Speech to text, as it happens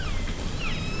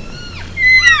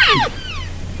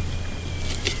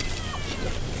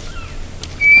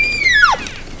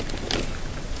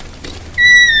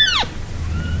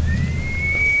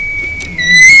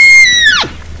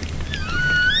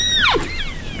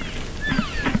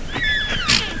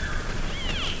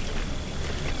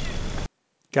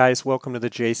Guys, welcome to the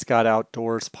J. Scott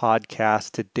Outdoors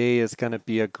podcast. Today is going to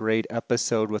be a great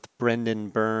episode with Brendan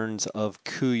Burns of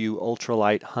KUIU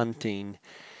Ultralight Hunting.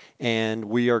 And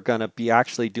we are going to be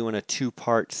actually doing a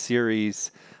two-part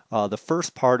series. The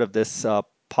first part of this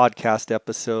podcast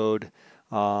episode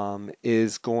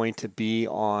is going to be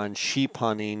on sheep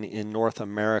hunting in North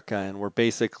America. And we're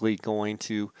basically going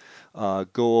to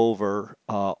go over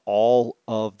all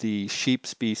of the sheep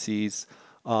species,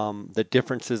 the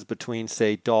differences between,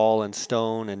 say, Dall and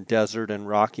Stone and Desert and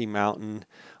Rocky Mountain,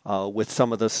 with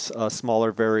some of the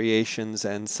smaller variations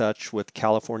and such with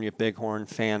California Bighorn,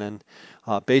 Fannin.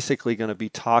 Basically going to be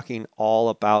talking all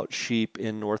about sheep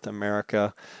in North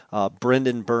America.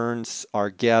 Brendan Burns, our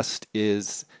guest,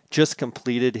 is just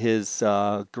completed his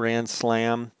Grand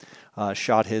Slam,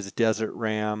 shot his Desert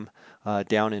Ram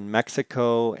down in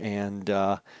Mexico, and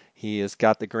he has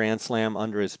got the Grand Slam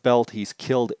under his belt. He's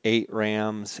killed 8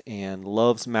 rams and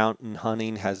loves mountain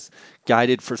hunting. Has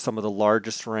guided for some of the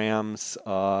largest rams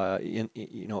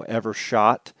ever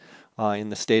shot in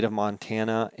the state of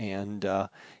Montana, and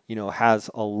has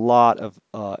a lot of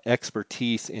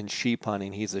expertise in sheep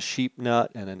hunting. He's a sheep nut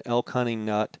and an elk hunting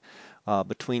nut.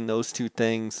 Between those two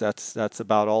things, that's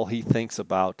about all he thinks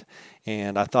about.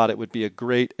 And I thought it would be a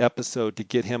great episode to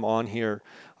get him on here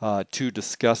to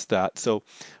discuss that. So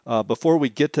before we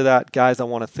get to that, guys, I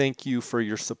want to thank you for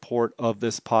your support of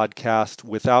this podcast.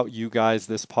 Without you guys,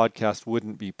 this podcast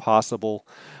wouldn't be possible.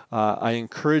 I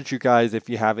encourage you guys, if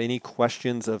you have any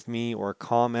questions of me or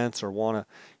comments or want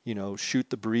to shoot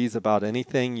the breeze about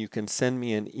anything, you can send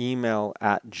me an email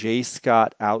at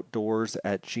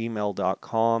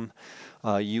jscottoutdoors@gmail.com.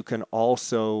 You can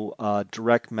also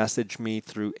direct message me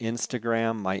through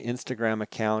Instagram, my Instagram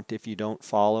account. If you don't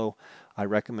follow, I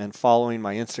recommend following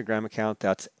my Instagram account.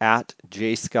 That's at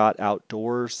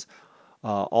jscottoutdoors.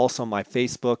 Also, my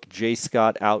Facebook,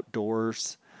 jscott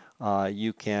outdoors.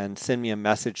 You can send me a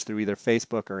message through either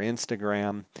Facebook or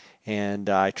Instagram, and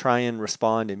I try and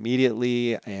respond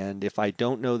immediately. And if I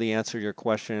don't know the answer to your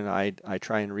question, I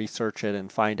try and research it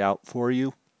and find out for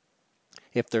you.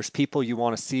 If there's people you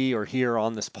want to see or hear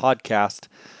on this podcast,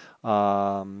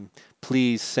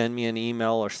 please send me an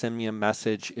email or send me a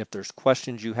message. If there's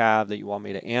questions you have that you want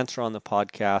me to answer on the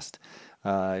podcast,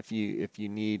 if you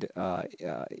need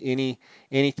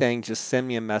anything, just send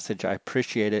me a message. I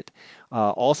appreciate it.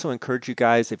 Also encourage you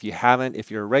guys, if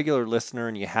you're a regular listener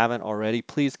and you haven't already,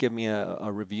 please give me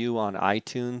a review on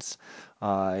iTunes.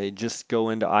 Just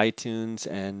go into iTunes,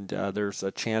 and there's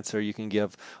a chance there you can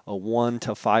give a 1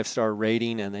 to 5 star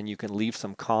rating, and then you can leave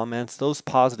some comments. Those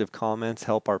positive comments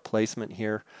help our placement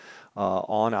here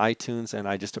on iTunes, and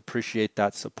I just appreciate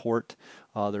that support.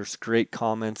 There's great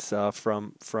comments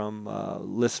from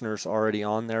listeners already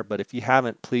on there, but if you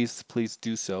haven't, please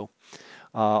do so.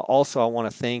 Also, I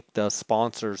want to thank the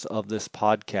sponsors of this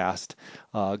podcast,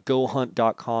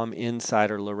 GoHunt.com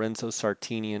insider Lorenzo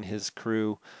Sartini and his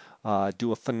crew.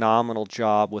 Do a phenomenal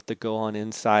job with the Go Hunt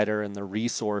Insider and the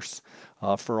resource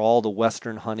for all the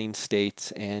Western hunting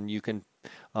states, and you can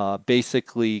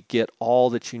basically get all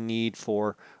that you need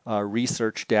for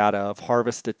research data of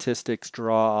harvest statistics,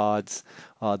 draw odds.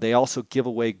 They also give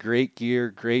away great gear,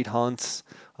 great hunts.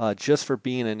 Just for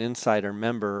being an insider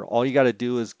member, all you got to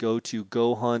do is go to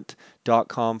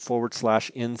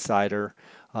gohunt.com/insider.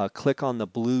 Click on the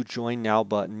blue Join Now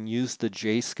button, use the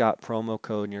J Scott promo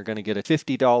code, and you're going to get a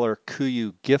 $50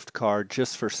 KUIU gift card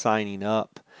just for signing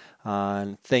up.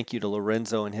 And thank you to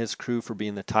Lorenzo and his crew for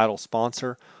being the title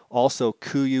sponsor. Also,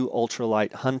 KUIU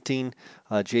Ultralight Hunting.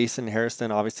 Jason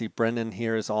Harrison, obviously Brendan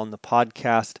here is on the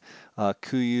podcast.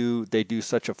 KUIU, they do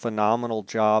such a phenomenal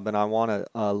job, and I want to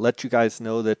let you guys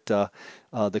know that the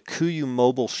KUIU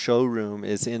Mobile Showroom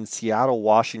is in Seattle,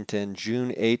 Washington,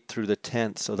 June 8th through the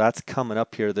 10th, so that's coming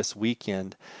up here this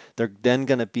weekend. They're then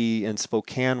going to be in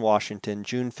Spokane, Washington,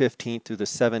 June 15th through the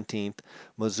 17th,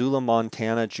 Missoula,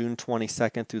 Montana, June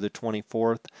 22nd through the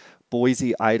 24th,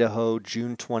 Boise, Idaho,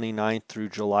 June 29th through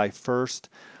July 1st,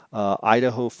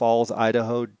 Idaho Falls,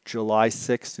 Idaho, July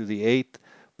 6th through the 8th,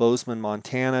 Bozeman,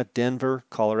 Montana, Denver,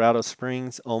 Colorado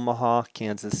Springs, Omaha,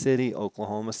 Kansas City,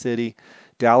 Oklahoma City,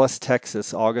 Dallas,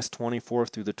 Texas, August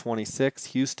 24th through the 26th,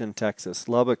 Houston, Texas,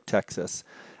 Lubbock, Texas,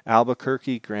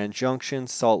 Albuquerque, Grand Junction,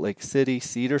 Salt Lake City,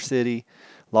 Cedar City,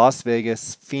 Las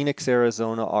Vegas, Phoenix,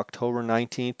 Arizona, October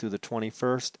 19th through the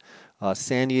 21st,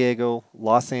 San Diego,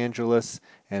 Los Angeles,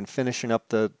 and finishing up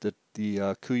the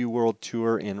KUIU World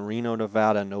Tour in Reno,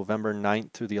 Nevada, November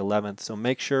 9th through the 11th. So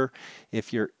make sure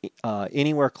if you're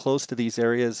anywhere close to these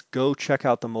areas, go check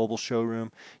out the mobile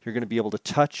showroom. You're going to be able to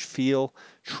touch, feel,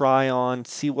 try on,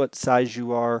 see what size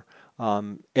you are.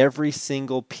 Every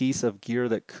single piece of gear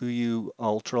that KUIU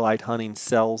Ultralight Hunting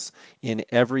sells in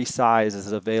every size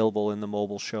is available in the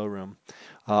mobile showroom.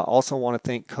 Also want to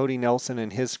thank Cody Nelson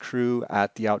and his crew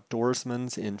at the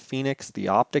Outdoorsman's in Phoenix, the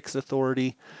Optics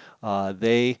Authority.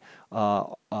 They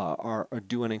are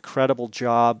do an incredible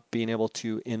job being able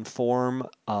to inform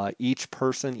each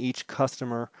person, each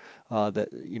customer, that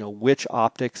which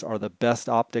optics are the best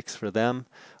optics for them.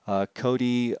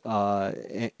 Cody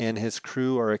and his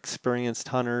crew are experienced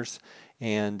hunters,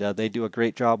 and they do a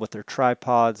great job with their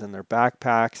tripods and their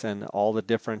backpacks and all the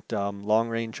different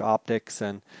long-range optics.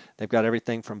 And they've got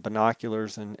everything from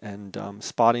binoculars and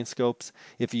spotting scopes.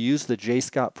 If you use the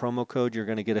JScott promo code, you're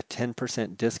going to get a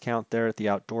 10% discount there at the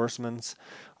Outdoorsman's.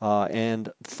 And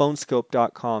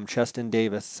phonescope.com, Cheston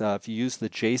Davis. If you use the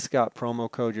JScott promo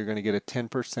code, you're going to get a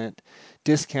 10%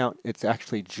 discount. It's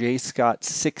actually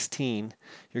JScott16.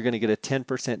 You're going to get a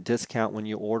 10% discount when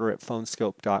you order at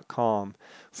phonescope.com.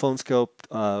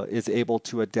 Phonescope is able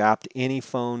to adapt any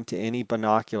phone to any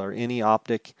binocular, any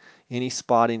optic, any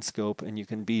spotting scope, and you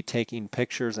can be taking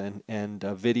pictures and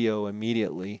video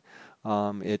immediately.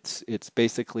 It's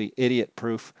basically idiot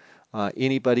proof.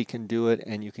 Anybody can do it,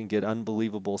 and you can get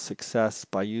unbelievable success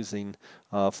by using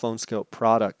PhoneScope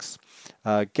products.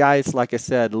 Guys, like I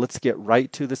said, let's get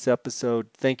right to this episode.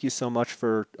 Thank you so much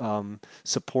for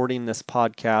supporting this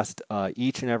podcast.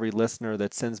 Each and every listener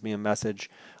that sends me a message,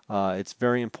 it's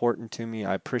very important to me.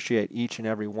 I appreciate each and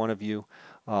every one of you.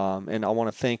 And I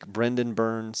want to thank Brendan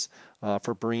Burns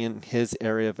for bringing his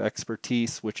area of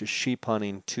expertise, which is sheep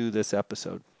hunting, to this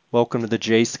episode. Welcome to the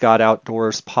J. Scott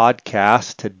Outdoors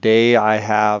podcast. Today I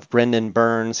have Brendan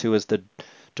Burns, who is the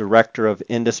Director of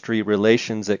Industry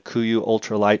Relations at KUIU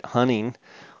Ultralight Hunting.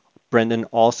 Brendan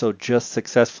also just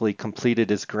successfully completed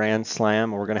his Grand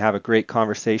Slam. We're going to have a great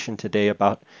conversation today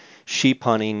about sheep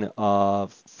hunting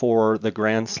for the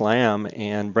Grand Slam.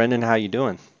 And Brendan, how you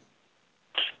doing?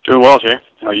 Doing well, Jay.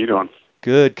 How are you doing?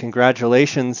 Good.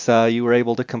 Congratulations. You were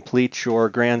able to complete your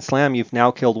Grand Slam. You've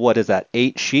now killed, what is that,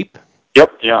 8 sheep?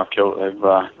 Yep. Yeah, I've killed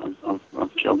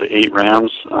the 8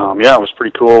 rams. Yeah, it was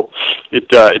pretty cool. It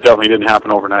definitely didn't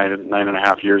happen overnight.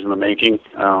 9.5 years in the making.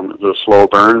 It was a slow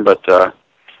burn, but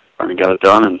finally got it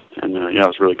done, and yeah, it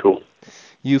was really cool.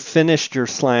 You finished your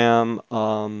slam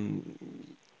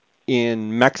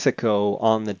in Mexico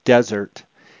on the desert,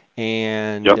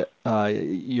 and yep.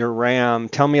 Your ram.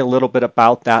 Tell me a little bit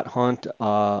about that hunt,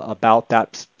 about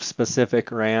that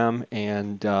specific ram,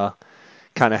 and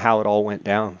kind of how it all went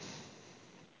down.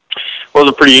 Well, it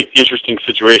was a pretty interesting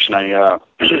situation. A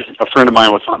friend of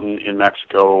mine was hunting in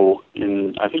Mexico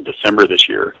in, I think, December this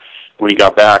year. When he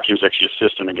got back, he was actually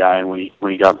assisting a guy, and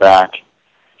when he got back,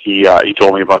 he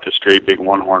told me about this great big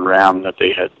one-horn ram that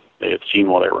they had seen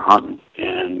while they were hunting,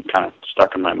 and kind of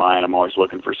stuck in my mind. I'm always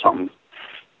looking for something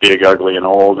big, ugly, and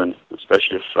old, and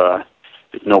especially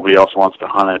if nobody else wants to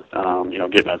hunt it.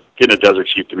 Getting a desert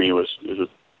sheep to me was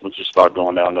just about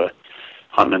going down to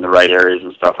hunting in the right areas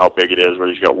and stuff. How big it is,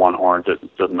 whether he's got one horn,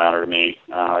 it doesn't matter to me.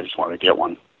 I just wanted to get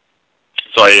one.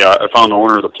 So I found the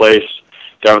owner of the place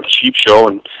down at the sheep show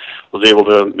and was able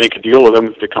to make a deal with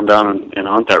him to come down and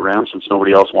hunt that ram since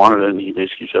nobody else wanted it. And he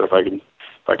basically said if I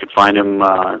could find him,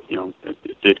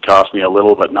 it did cost me a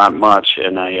little, but not much.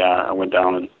 And I went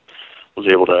down and was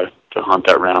able to hunt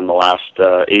that ram the last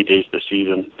 8 days of the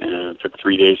season, and it took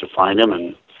 3 days to find him,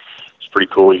 and it's pretty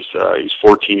cool. He's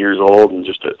 14 years old and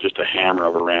just a hammer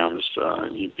of a ram. He's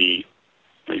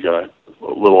got a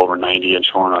little over 90-inch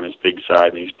horn on his big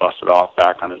side, and he's busted off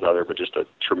back on his other, but just a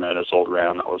tremendous old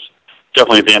ram that was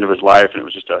definitely at the end of his life, and it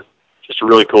was just a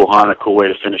really cool hunt, a cool way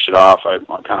to finish it off. Kind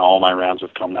of all my rams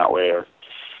have come that way, or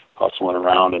hustling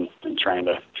around and trying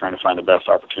to find the best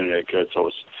opportunity I could. So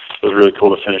it was really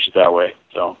cool to finish it that way.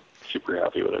 So super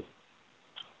happy with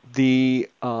it.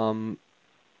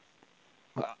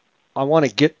 I want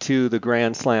to get to the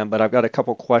Grand Slam, but I've got a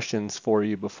couple questions for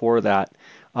you before that.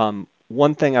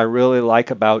 One thing I really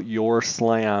like about your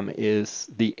slam is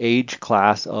the age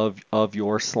class of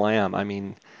your slam. I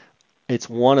mean, it's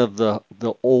one of the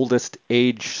oldest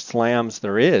age slams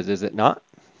there is it not?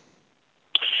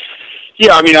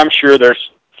 Yeah, I mean, I'm sure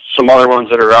there's some other ones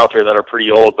that are out there that are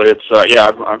pretty old, but it's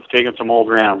I've taken some old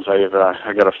rams. I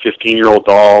got a 15-year-old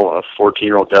doll, a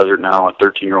 14-year-old desert now, a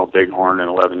 13-year-old bighorn, and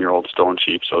 11-year-old stone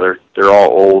sheep. So they're all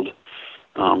old.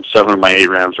 7 of my 8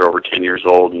 rams are over 10 years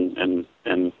old, and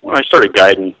when I started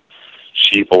guiding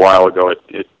sheep a while ago,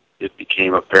 it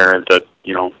became apparent that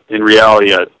in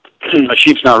reality a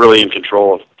sheep's not really in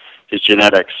control of his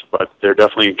genetics, but they're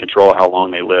definitely in control of how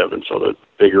long they live, and so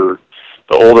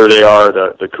the older they are,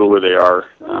 the cooler they are.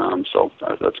 So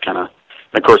that's kind of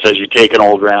course, as you take an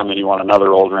old ram, then you want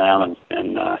another old ram,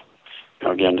 and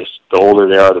again, just the older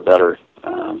they are, the better.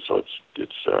 So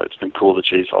it's been cool to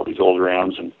chase all these old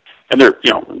rams, and they're,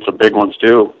 some big ones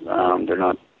too. They're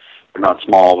not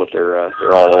small, but they're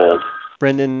all old.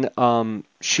 Brendan,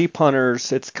 sheep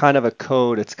hunters, it's kind of a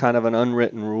code, it's kind of an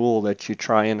unwritten rule that you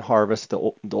try and harvest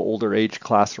the older age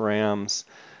class rams.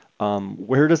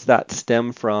 Where does that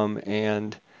stem from,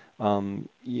 and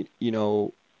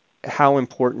how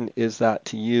important is that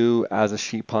to you as a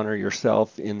sheep hunter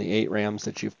yourself in the 8 rams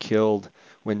that you've killed,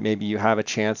 when maybe you have a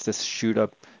chance to shoot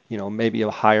up, maybe a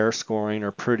higher scoring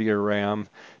or prettier ram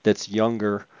that's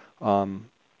younger?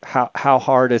 How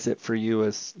hard is it for you,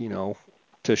 as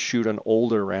to shoot an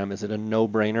older ram? Is it a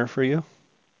no-brainer for you?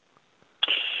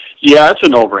 Yeah, it's a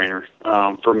no-brainer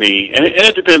for me, and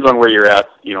it depends on where you're at.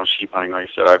 Sheep hunting. Like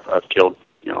I said, I've killed.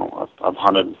 I've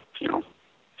hunted.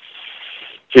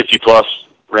 50 plus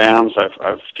rams.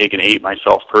 I've taken 8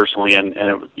 myself personally, and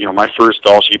my first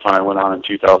Dall sheep hunt I went on in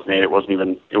 2008. It wasn't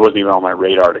even on my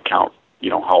radar to count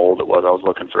how old it was. I was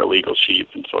looking for illegal sheep,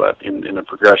 and so that in the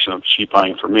progression of sheep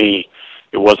hunting for me,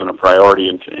 it wasn't a priority.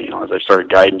 And as I started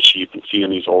guiding sheep and seeing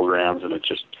these old rams, and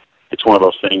it's one of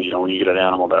those things. When you get an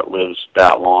animal that lives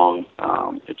that long,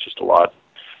 it's just a lot.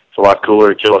 It's a lot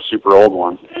cooler to kill a super old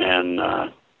one, and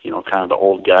kind of the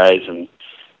old guys and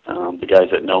the guys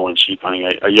that know in sheep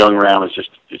hunting. A young ram is just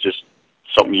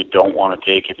something you don't want to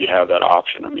take if you have that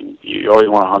option. I mean, you always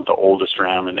want to hunt the oldest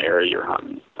ram in the area you're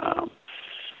hunting.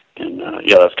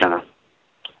 That's kind of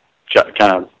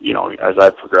as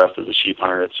I've progressed as a sheep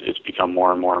hunter, it's become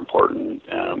more and more important.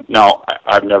 Now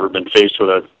I've never been faced with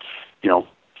a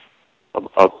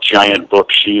giant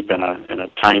book sheep and a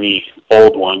tiny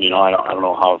old one. I don't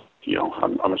know how.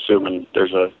 I'm assuming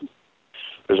there's a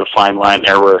fine line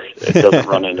there where it doesn't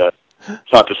run into.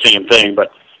 It's not the same thing,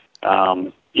 but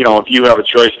if you have a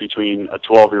choice between a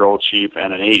 12-year-old sheep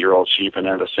and an 8-year-old sheep, and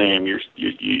they're the same,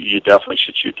 you definitely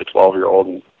should shoot the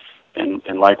 12-year-old.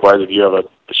 And likewise, if you have the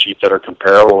sheep that are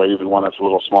comparable, or even one that's a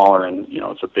little smaller, and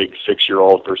it's a big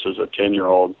 6-year-old versus a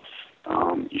 10-year-old,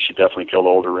 you should definitely kill the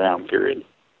older ram. Period.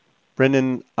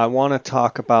 Brendan, I want to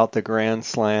talk about the Grand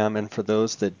Slam, and for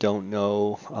those that don't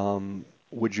know,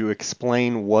 would you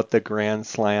explain what the Grand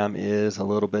Slam is, a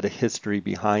little bit of history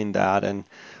behind that, and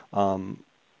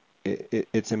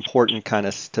it's important kind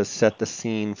of to set the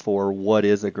scene for what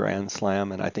is a Grand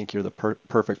Slam, and I think you're the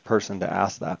perfect person to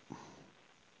ask that.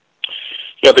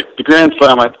 Yeah, the Grand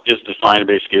Slam is defined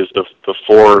basically as the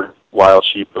 4 wild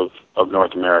sheep of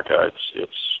North America.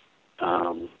 It's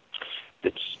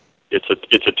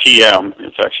a TM.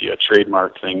 It's actually a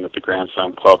trademark thing that the Grand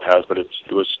Slam Club has, but it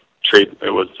was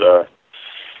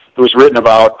written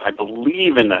about, I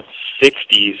believe, in the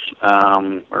 60s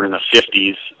or in the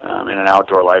 50s in an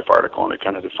Outdoor Life article, and it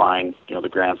kind of defined the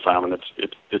Grand Slam, and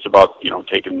it's about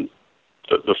taking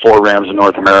the 4 rams in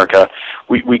North America.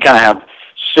 We kind of have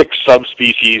 6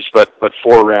 subspecies, but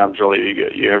 4 rams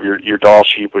really. You have your Dall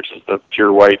sheep, which is the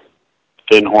pure white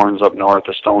thin horns up north,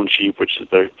 the stone sheep, which is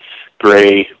the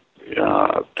gray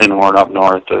thin horn up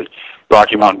north, the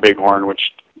Rocky Mountain bighorn,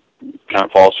 which kind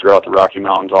of falls throughout the Rocky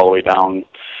Mountains all the way down,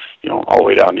 all the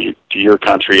way down to your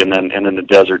country, and then the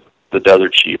desert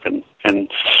sheep, and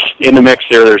in the mix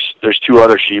there's 2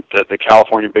 other sheep. That the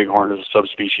California bighorn is a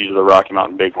subspecies of the Rocky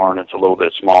Mountain bighorn. It's a little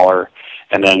bit smaller,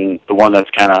 and then the one that's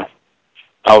kind of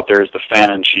out there is the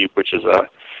Fannin sheep, which is a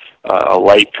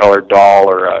light colored Dall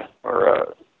or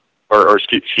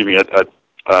excuse me, a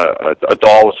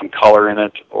Dall with some color in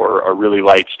it, or a really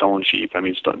light stone sheep. I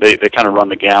mean, they kind of run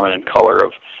the gamut in color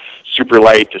of super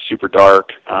light to super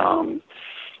dark.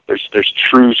 There's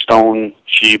true stone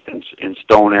sheep in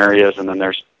stone areas, and then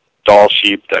there's Dall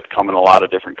sheep that come in a lot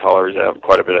of different colors. They have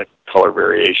quite a bit of color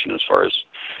variation as far as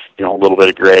a little bit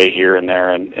of gray here and there,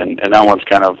 and that one's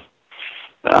kind of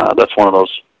that's one of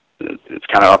those. It's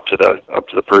kind of up to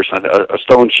the person. A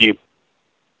stone sheep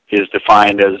is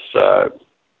defined as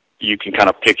you can kind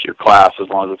of pick your class as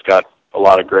long as it's got a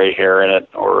lot of gray hair in it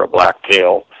or a black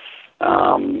tail.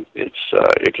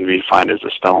 It can be defined as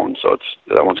a stone, so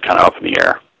that one's kind of up in the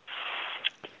air.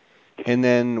 And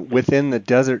then within the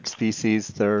desert species,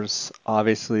 there's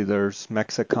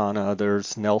Mexicana,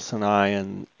 there's Nelsoni,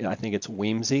 and I think it's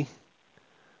Weemsee.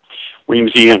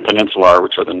 Weemsee and Peninsular,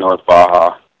 which are the North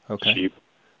Baja sheep.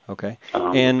 Okay.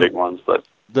 And big ones, but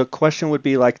the question would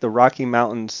be, like, the Rocky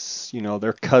Mountains,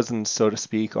 their cousins, so to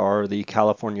speak, are the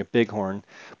California bighorn,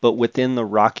 but within the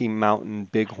Rocky Mountain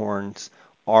bighorns,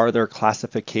 are there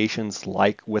classifications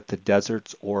like with the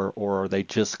deserts, or are they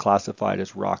just classified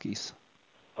as Rockies?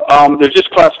 They're just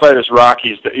classified as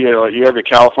Rockies. You have your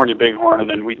California bighorn, and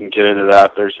then we can get into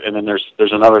that. There's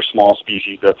another small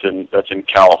species that's in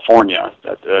California.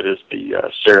 That is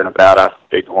the Sierra Nevada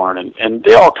bighorn, and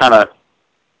they all kind of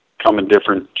come in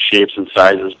different shapes and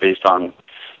sizes based on,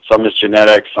 some is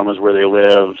genetic, some is where they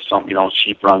live. Some,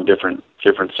 sheep run different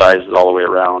sizes all the way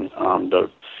around.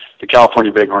 The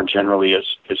California bighorn generally is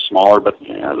smaller, but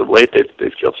as of late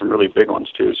they've killed some really big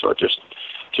ones too. So it just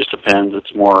depends.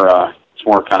 It's more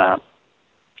kind of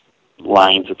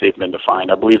lines that they've been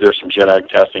defined. I believe there's some genetic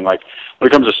testing. Like when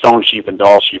it comes to stone sheep and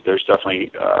Dall sheep, there's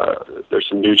definitely there's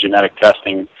some new genetic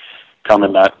testing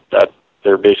coming that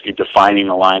they're basically defining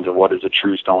the lines of what is a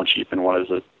true stone sheep and what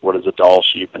is a Dall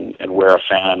sheep, and where a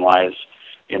Fannin lies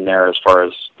in there, as far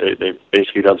as they've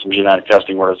basically done some genetic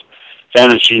testing, whereas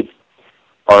Fannin sheep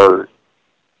are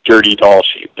dirty Dall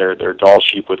sheep. They're Dall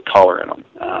sheep with color in them,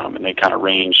 and they kind of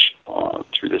range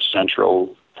through the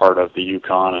central part of the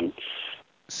Yukon. And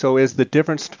so is the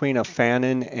difference between a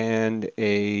Fannin and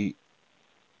a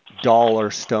Dall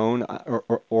or stone,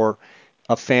 or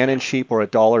a Fannin sheep or a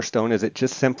Dall or stone, is it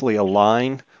just simply a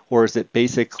line, or is it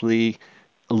basically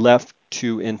left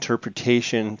to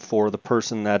interpretation for the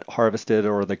person that harvested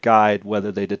or the guide,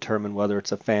 whether they determine whether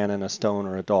it's a Fannin, a stone,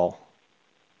 or a Dall?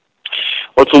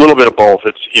 Well, it's a little bit of both.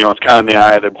 It's it's kind of in the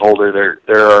eye of the beholder.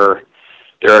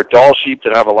 There are Dall sheep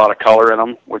that have a lot of color in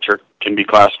them, which can be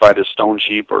classified as stone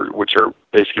sheep, or which are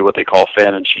basically what they call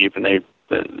Fannin sheep, and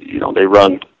they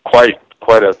run quite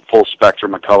a full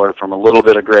spectrum of color, from a little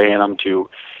bit of gray in them to,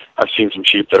 I've seen some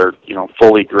sheep that are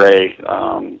fully gray,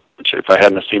 which if I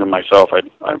hadn't seen them myself,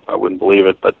 I wouldn't believe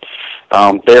it. But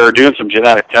they are doing some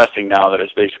genetic testing now that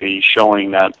is basically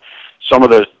showing that some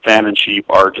of the Fannin sheep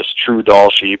are just true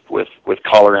Dall sheep with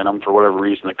color in them. For whatever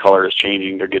reason, the color is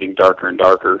changing. They're getting darker and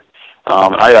darker.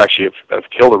 I actually have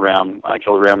killed a ram. I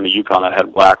killed a ram in the Yukon that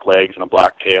had black legs and a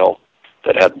black tail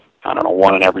that had, I don't know,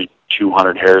 1 in every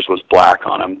 200 hairs was black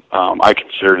on him. I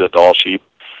considered it a Dall sheep,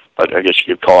 but I guess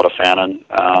you could call it a Fannin.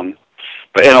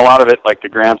 But in a lot of it, like the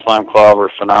Grand Slam Club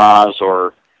or FNAS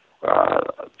or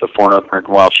the Four North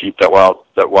American Wild Sheep that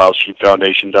Wild Sheep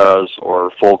Foundation does,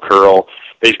 or Full Curl,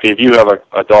 basically if you have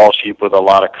a Dall sheep with a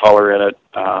lot of color in it,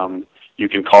 you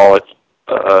can call it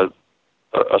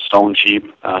a stone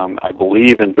sheep. I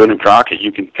believe in Boone and Crockett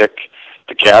you can pick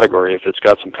the category. If it's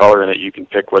got some color in it, you can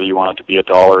pick whether you want it to be a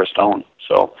Dall or a stone.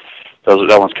 So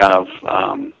that one's kind of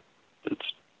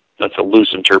that's a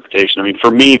loose interpretation. I mean,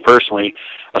 for me personally,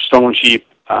 a stone sheep,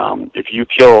 if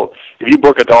you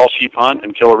book a Dall sheep hunt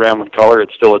and kill a ram with color,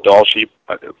 it's still a Dall sheep.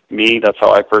 That's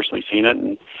how I personally seen it.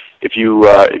 And if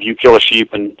you kill a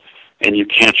sheep and you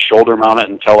can't shoulder mount it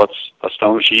and tell it's a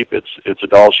stone sheep, it's a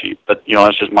Dall sheep. But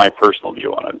that's just my personal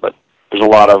view on it. But there's a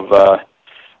lot of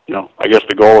I guess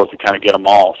the goal is to kind of get them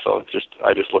all. So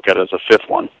I just look at it as a fifth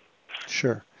one.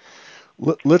 Sure.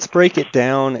 Let's break it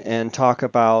down and talk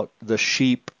about the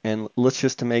sheep, and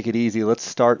just to make it easy, let's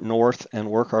start north and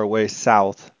work our way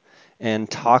south and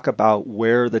talk about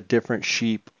where the different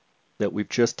sheep that we've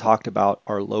just talked about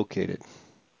are located.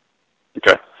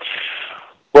 Okay.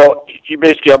 Well, you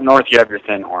basically up north you have your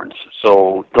thin horns.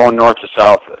 So going north to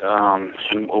south,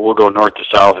 and we'll go north to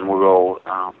south and we'll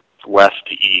go west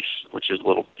to east, which is a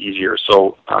little easier.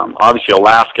 So obviously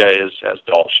Alaska has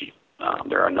Dall sheep.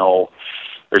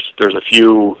 There's a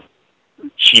few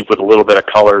sheep with a little bit of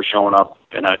color showing up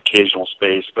in an occasional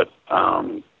space, but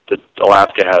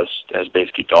Alaska has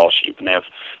basically Dall sheep, and they have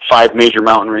 5 major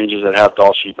mountain ranges that have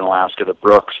Dall sheep in Alaska: the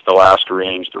Brooks, the Alaska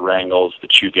Range, the Wrangels, the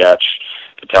Chugach,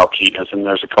 the Talkeetnas, and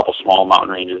there's a couple small mountain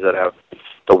ranges that have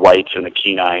the Whites and the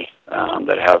Kenai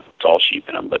that have Dall sheep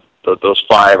in them. But those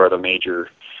 5 are the major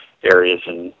areas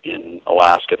in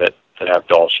Alaska that have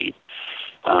Dall sheep.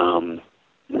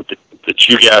 The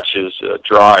Chugach is a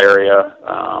draw area.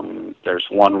 There's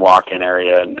one walk-in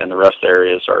area, and the rest of the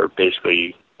areas are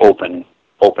basically open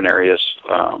areas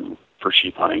for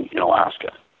sheep hunting in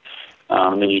Alaska.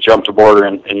 And then you jump the border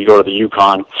and you go to the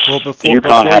Yukon. Well, before you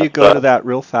go to that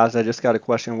real fast, I just got a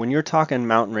question. When you're talking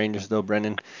mountain ranges, though,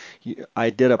 Brendan, I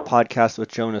did a podcast with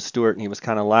Jonas Stewart, and he was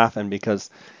kind of laughing because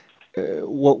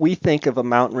what we think of a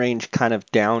mountain range kind of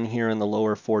down here in the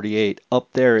lower 48,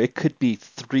 up there it could be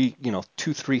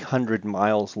 200-300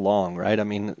 miles long, right? I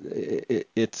mean,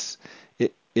 it's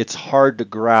hard to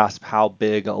grasp how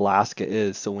big Alaska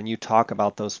is. So when you talk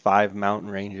about those 5 mountain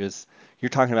ranges, you're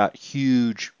talking about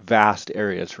huge, vast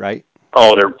areas, right?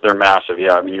 Oh, they're massive.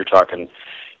 Yeah, I mean, you're talking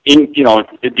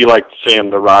it'd be like saying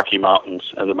the Rocky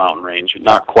Mountains as a mountain range.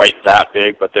 Not quite that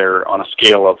big, but they're on a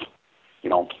scale of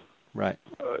Right.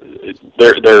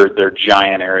 They're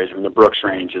giant areas. I mean, the Brooks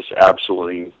Range is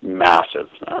absolutely massive.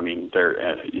 I mean,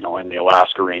 and the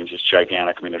Alaska Range is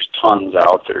gigantic. I mean, there's tons of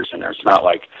outfitters in there. It's not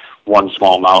like one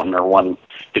small mountain or one.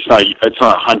 It's not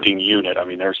a hunting unit. I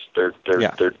mean, they're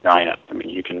giant. I mean,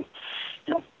 you can,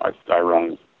 I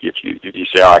run. If you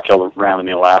say, I killed a ram in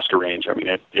the Alaska Range, I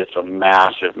mean, it's a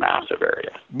massive, massive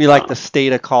area. Be like the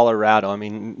state of Colorado. I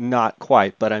mean, not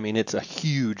quite, but I mean, it's a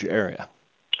huge area.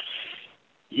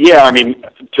 Yeah, I mean,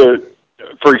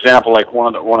 for example, like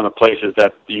one of the places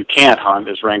that you can't hunt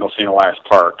is Wrangell St. Elias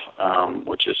Park,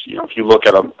 which is, if you look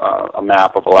at a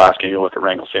map of Alaska and you look at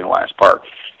Wrangell St. Elias Park,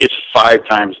 it's 5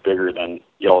 times bigger than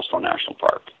Yellowstone National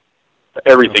Park.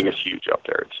 Everything is huge up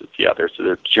there.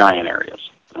 They're giant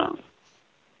areas.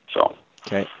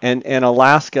 Okay, and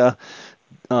Alaska,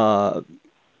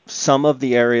 some of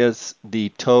the areas, the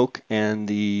Tok and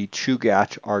the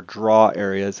Chugach, are draw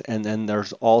areas, and then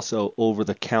there's also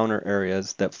over-the-counter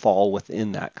areas that fall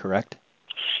within that. Correct?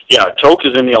 Yeah, Tok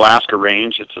is in the Alaska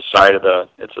Range. It's a side of the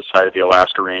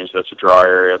Alaska Range that's a draw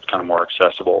area. It's kind of more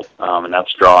accessible, and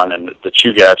that's draw. And then the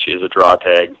Chugach is a draw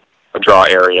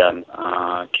area, and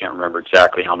I can't remember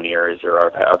exactly how many areas there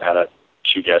are. I've had a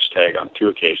Chugach tag on 2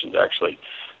 occasions actually.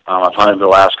 I've hunted the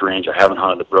Alaska Range. I haven't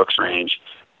hunted the Brooks Range.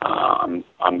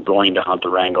 I'm going to hunt the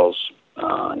Wrangells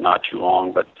not too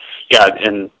long, but yeah,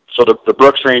 and so the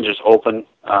Brooks Range is open.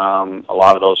 A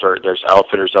lot of there's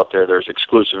outfitters up there. There's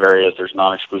exclusive areas. There's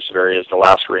non-exclusive areas. The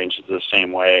Alaska Range is the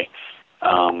same way.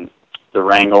 The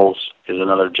Wrangells is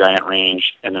another giant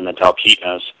range, and then the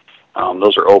Talkeetnas.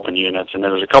 Those are open units, and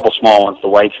then there's a couple small ones, the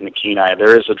Whites and the Kenai.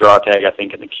 There is a draw tag, I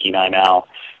think, in the Kenai now,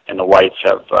 and the Whites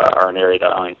are an area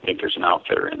that I don't think there's an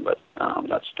outfitter in, but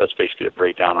that's basically a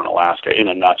breakdown on Alaska in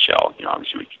a nutshell.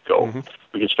 Obviously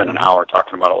we could spend an hour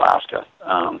talking about Alaska.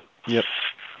 Yep.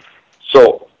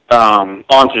 So on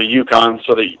to the Yukon.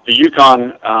 So the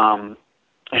Yukon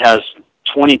has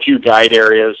 22 guide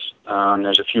areas.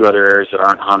 There's a few other areas that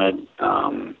aren't hunted,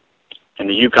 and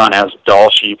the Yukon has Dall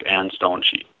sheep and stone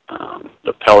sheep.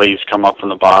 The Pellies come up from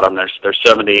the bottom. There's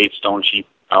 7 to 8 stone sheep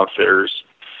outfitters,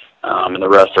 and the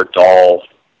rest are Dall,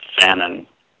 Fannin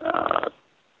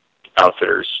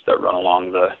outfitters that run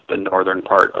along the northern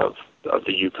part of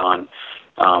the Yukon.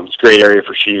 It's a great area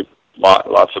for sheep.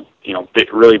 Lots of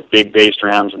really big based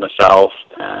rams in the south,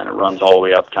 and it runs all the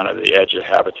way up kind of the edge of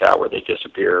habitat where they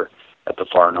disappear at the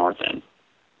far north end.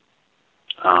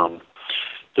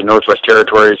 The Northwest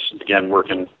Territories, again,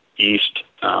 working east.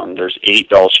 There's 8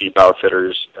 Dall sheep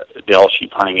outfitters, Dall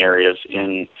sheep hunting areas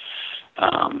in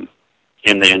the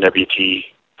NWT.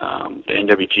 The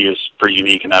NWT is pretty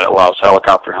unique in that it allows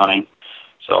helicopter hunting.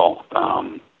 So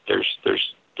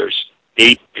there's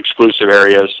 8 exclusive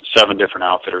areas, 7 different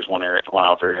outfitters. One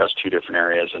outfitter has 2 different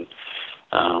areas, and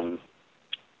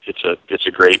it's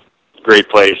a great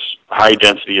place. High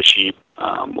density of sheep,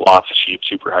 lots of sheep,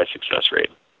 super high success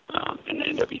rate in the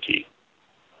NWT.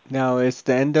 Now, is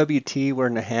the NWT where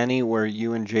Nahanni, where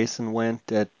you and Jason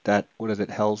went at that, what is it,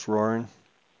 Hell's Roaring?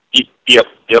 Yep.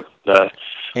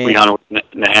 We hunted with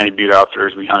Nahanni Butte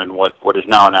Outfitters. We hunted what is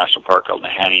now a national park called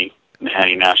Nahanni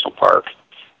National Park.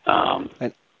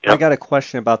 And I got a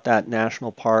question about that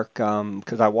national park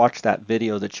because I watched that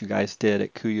video that you guys did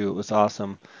at Kuyu. It was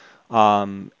awesome.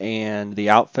 And the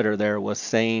outfitter there was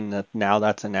saying that now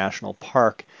that's a national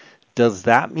park. Does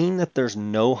that mean that there's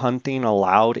no hunting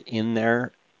allowed in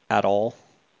there at all?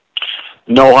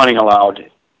 No hunting allowed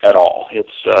at all.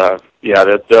 It's that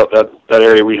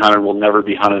area we hunted will never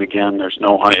be hunted again. There's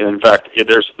no hunting. In fact,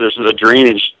 there's the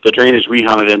drainage we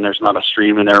hunted in. There's not a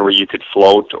stream in there where you could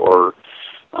float, or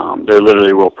there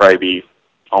literally will probably be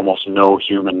almost no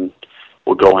human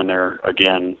will go in there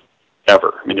again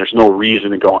ever. I mean, there's no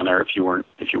reason to go in there if you weren't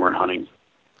hunting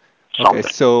something. Okay,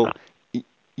 so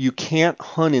you can't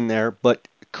hunt in there, but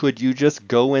could you just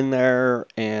go in there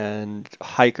and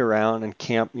hike around and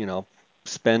camp,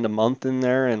 spend a month in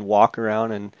there and walk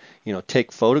around and,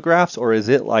 take photographs, or is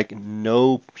it like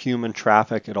no human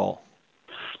traffic at all?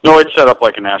 No, it's set up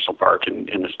like a national park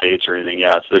in the States or anything.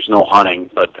 Yeah, so there's no hunting,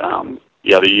 but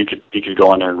you could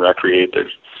go in there and recreate.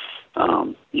 There's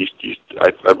I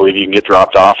believe you can get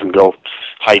dropped off and go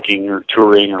hiking or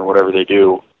touring or whatever they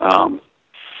do.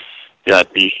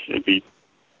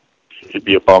 It'd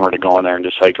be a bummer to go in there and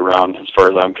just hike around, as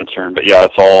far as I'm concerned. But yeah,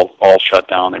 it's all shut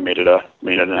down. They made it a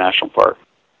national park.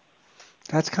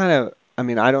 That's kind of,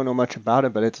 I don't know much about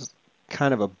it, but it's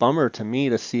kind of a bummer to me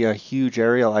to see a huge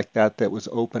area like that was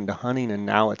open to hunting, and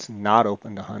now it's not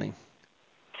open to hunting.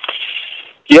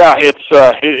 Yeah, it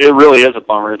really is a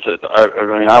bummer.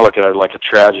 I look at it like a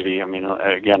tragedy.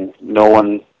 Again,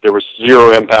 there was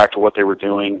zero impact to what they were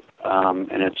doing,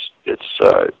 and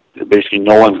basically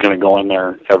no one's going to go in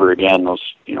there ever again. Those,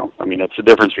 it's the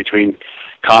difference between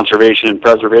conservation and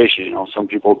preservation. Some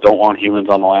people don't want humans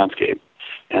on the landscape,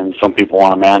 and some people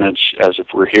want to manage as if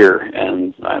we're here.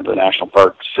 And the national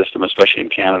park system, especially in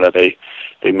Canada,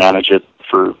 they manage it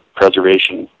for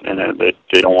preservation, and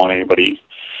they don't want anybody.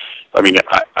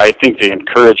 I think they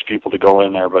encourage people to go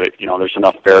in there, but there's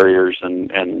enough barriers,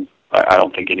 and I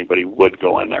don't think anybody would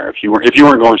go in there. If you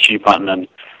weren't going sheep hunting in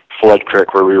Flood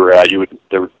Creek where we were at,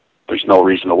 there's no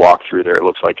reason to walk through there. It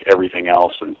looks like everything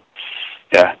else, and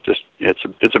yeah, just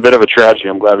it's a bit of a tragedy.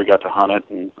 I'm glad we got to hunt it,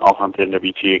 and I'll hunt the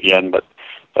NWT again, but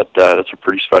that's a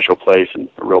pretty special place and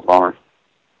a real bummer.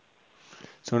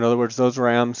 So in other words, those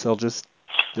rams, they'll just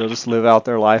live out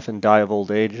their life and die of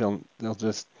old age. They'll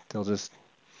just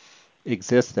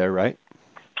exist there, right?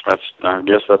 I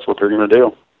guess that's what they're going to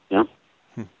do. Yeah.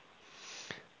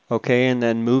 Okay, and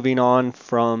then moving on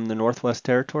from the Northwest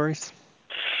Territories.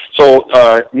 So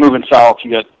moving south,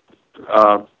 you got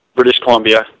British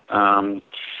Columbia,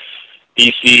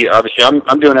 BC. Obviously,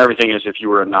 I'm doing everything as if you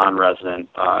were a non-resident,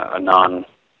 a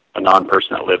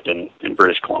non-person that lived in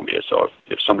British Columbia. So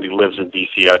if somebody lives in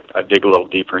BC, I'd dig a little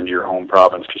deeper into your home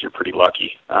province because you're pretty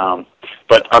lucky.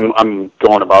 But I'm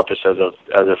going about this as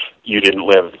if you didn't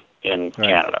live in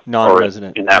Canada or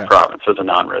in that province as a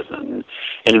non-resident.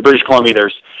 And in British Columbia,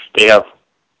 they have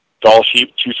Dall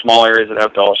sheep, 2 small areas that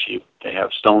have Dall sheep. They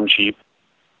have stone sheep,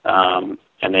 and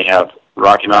they have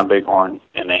Rocky Mountain Bighorn,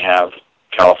 and they have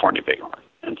California Bighorn.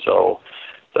 And so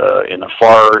in the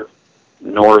far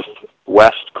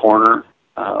northwest corner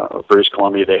of British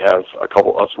Columbia, they have a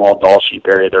small Dall sheep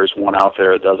area. There's one out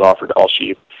there that does offer Dall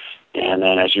sheep. And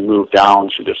then as you move down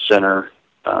through the center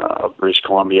of British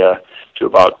Columbia to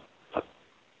about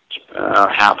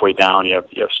halfway down, you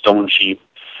have stone sheep.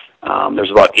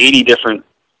 There's about 80 different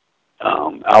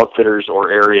outfitters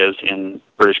or areas in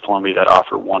British Columbia that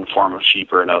offer one form of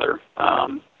sheep or another.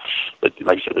 But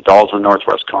like I said, the Dall's in the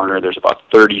northwest corner. There's about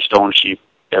 30 stone sheep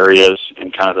areas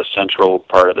in kind of the central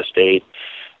part of the state.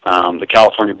 The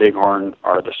California Bighorn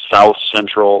are the south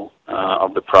central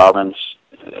of the province,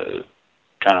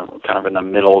 kind of in the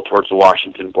middle towards the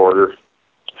Washington border.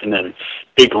 And then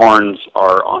Bighorns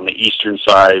are on the eastern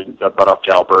side, about up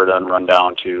to Alberta and run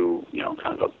down to,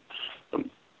 kind of the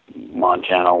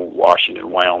Montana,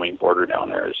 Washington, Wyoming border down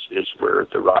there is where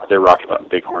their Rocky Mountain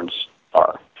Bighorns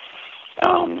are.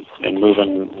 And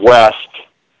moving west,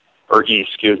 or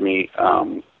east,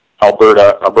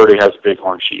 Alberta has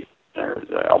Bighorn sheep.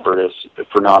 Alberta is,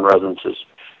 for non-residents, is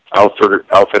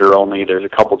outfitter only. There's a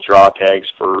couple draw tags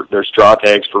for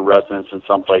residents in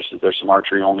some places. There's some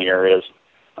archery only areas.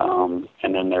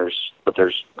 And then there's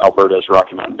Alberta's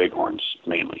Rocky Mountain Bighorns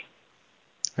mainly.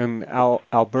 And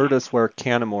Alberta's where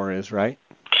Canmore is, right?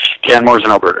 Canmore's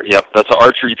in Alberta. Yep, that's an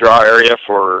archery draw area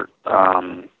for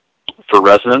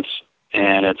residents,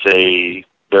 and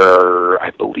there are,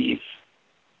 I believe,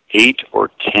 8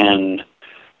 or 10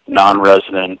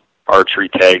 non-resident archery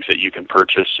tags that you can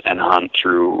purchase and hunt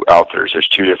through outfitters. There's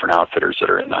 2 different outfitters that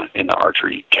are in the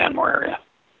archery Canmore area.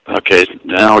 Okay,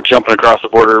 now jumping across the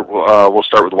border, we'll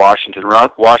start with Washington.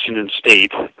 Washington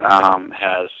State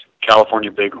has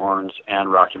California Bighorns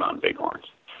and Rocky Mountain Bighorns.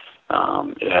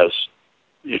 It has,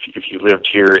 if you lived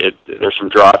here, there's some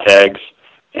draw tags,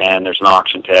 and there's an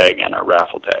auction tag and a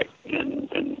raffle tag. And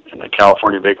the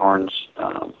California Bighorns,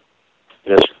 it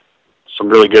has some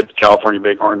really good California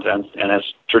Bighorns and has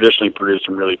traditionally produced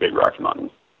some really big Rocky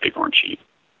Mountain Bighorn sheep.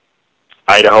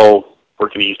 Idaho,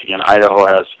 working east again, Idaho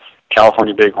has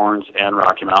California Bighorns and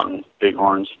Rocky Mountain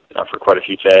Bighorns for quite a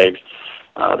few tags.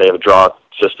 They have a draw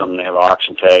system. They have an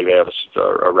auction tag. They have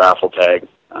a raffle tag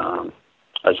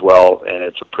as well, and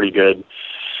it's a pretty good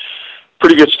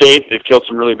state. They've killed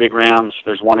some really big rams.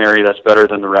 There's one area that's better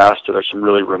than the rest. There's some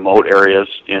really remote areas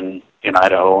in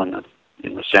Idaho and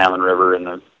in the Salmon River and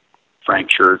the Frank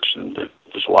Church, and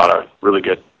there's a lot of really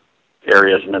good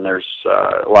areas. And then there's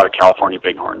a lot of California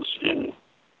Bighorns in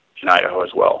Idaho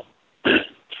as well.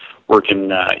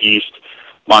 Working east,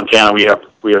 Montana, we have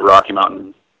Rocky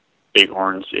Mountain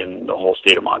Bighorns in the whole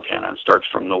state of Montana. It starts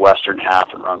from the western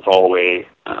half and runs all the way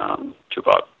to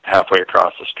about halfway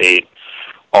across the state.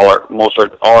 All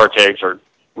our tags are,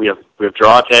 we have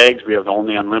draw tags. We have the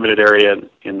only unlimited area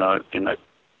in the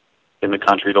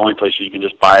country. The only place you can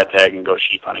just buy a tag and go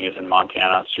sheep hunting is in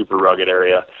Montana. Super rugged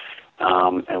area,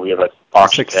 and we have an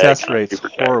auction tag. Success rate's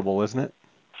horrible, isn't it?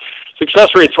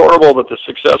 Success rate's horrible, but the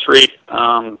success rate,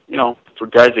 for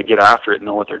guys that get after it and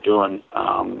know what they're doing,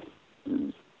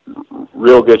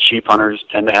 real good sheep hunters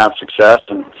tend to have success,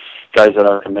 and guys that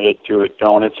are committed to it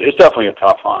don't. It's definitely a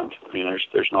tough hunt. I mean,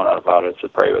 there's no doubt about it.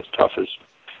 It's probably as tough as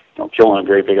killing a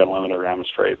great big unlimited ram is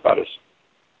probably about as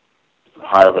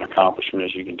high of an accomplishment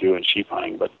as you can do in sheep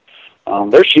hunting. But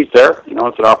there's sheep there.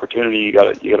 It's an opportunity. You got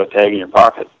a tag in your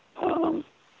pocket.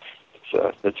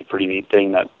 It's a pretty neat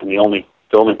thing. And the only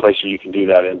place where you can do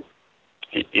that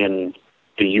in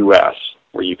the U.S.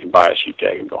 where you can buy a sheep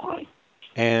tag and go hunting.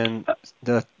 And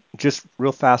just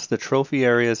real fast, the trophy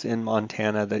areas in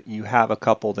Montana that you have a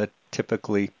couple that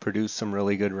typically produce some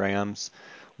really good rams.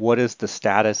 What is the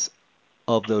status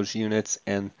of those units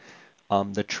and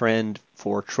the trend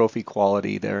for trophy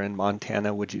quality there in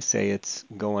Montana? Would you say it's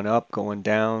going up, going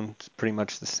down, it's pretty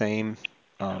much the same?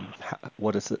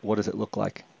 What does it look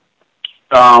like?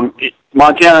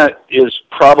 Montana is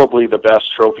probably the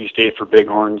best trophy state for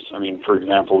bighorns. I mean, for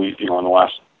example, in the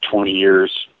last 20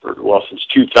 years, since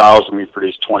 2000, we've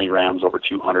produced 20 rams over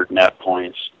 200 net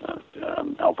points.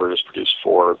 Alberta's produced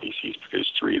 4, BC's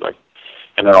produced 3,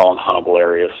 and they're all in huntable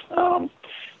areas.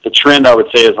 The trend, I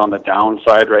would say, is on the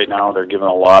downside right now. They're giving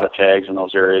a lot of tags in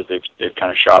those areas. They've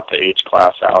kind of shot the age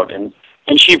class out, and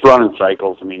sheep run in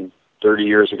cycles. I mean, 30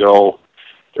 years ago,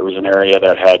 there was an area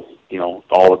that had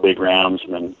all the big rams,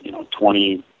 and then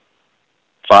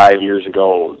 25 years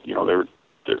ago,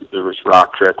 there was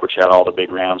Rock Creek, which had all the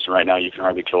big rams, and right now you can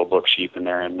hardly kill a book sheep in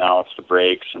there, and now it's the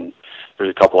breaks, and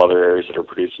there's a couple other areas that are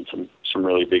producing some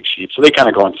really big sheep. So they kind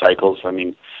of go in cycles. I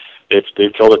mean, they've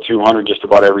killed a 200 just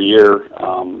about every year.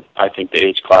 I think the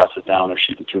age class is down. They're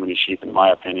shooting too many sheep, in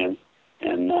my opinion.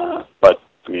 But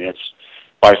I mean, it's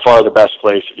by far the best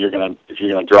place if you're gonna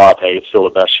draw a tag. It's still the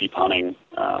best sheep hunting.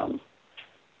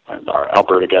 Our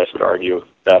Alberta guys would argue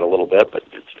that a little bit, but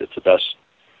it's the best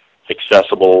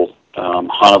accessible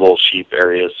huntable sheep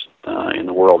areas in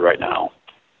the world right now.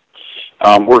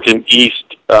 Working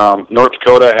east, North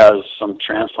Dakota has some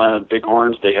transplanted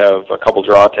bighorns. They have a couple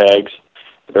draw tags.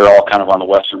 They're all kind of on the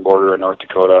western border of North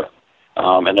Dakota,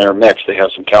 and they're mixed. They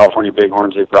have some California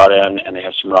bighorns they've brought in, and they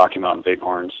have some Rocky Mountain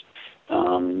bighorns.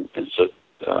 And so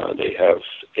they have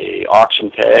a auction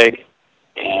tag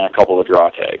and a couple of draw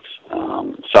tags.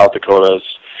 South Dakota's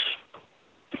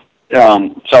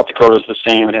the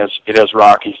same. It has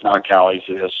Rockies, not Calis.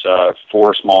 It has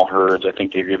 4 small herds. I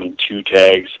think they've given 2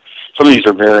 tags. Some of these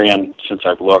are varying since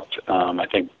I've looked. I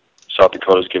think South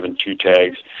Dakota's given 2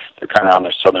 tags. They're kind of on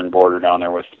the southern border down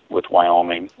there with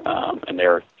Wyoming, and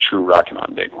they're true Rocky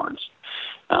Mountain bighorns.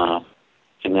 And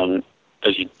then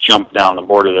as you jump down the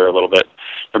border there a little bit,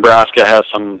 Nebraska has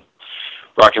some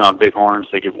Rocky Mountain bighorns.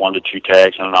 They give 1 to 2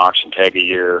 tags and an auction tag a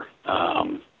year.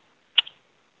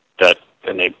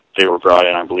 They were brought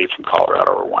in, I believe, from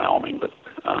Colorado or Wyoming, but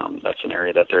that's an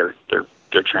area that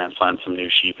they're transplanting some new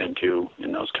sheep into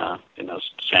in those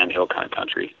sandhill kind of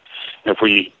country. And if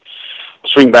we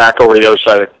swing back over the other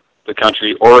side of the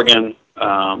country, Oregon,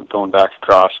 going back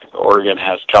across, Oregon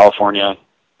has California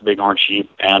bighorn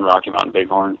sheep and Rocky Mountain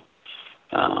bighorn.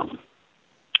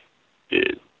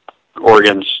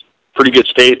 Oregon's pretty good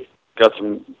state. Got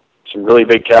some really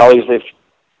big Calis they've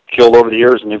killed over the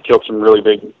years, and they've killed some really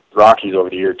big Rockies over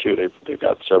the year too. They've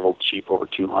got several sheep over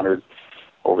 200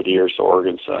 over the years. So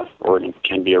Oregon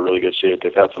can be a really good state.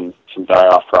 They've had some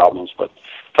die-off problems, but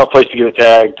tough place to get a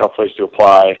tag, tough place to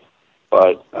apply,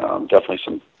 but definitely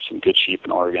some good sheep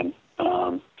in Oregon.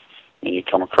 And you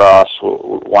come across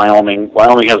Wyoming.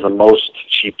 Wyoming has the most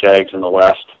sheep tags in the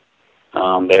West.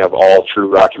 They have all true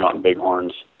Rocky Mountain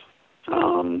bighorns.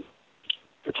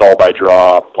 It's all by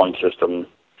draw, point system,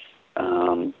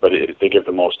 but they give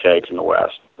the most tags in the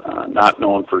West. Not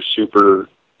known for super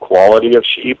quality of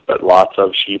sheep, but lots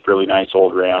of sheep, really nice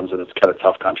old rams, and it's kind of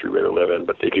tough country where to live in,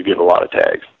 but they do give a lot of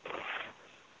tags.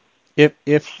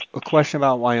 If a question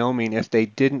about Wyoming, if they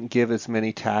didn't give as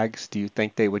many tags, do you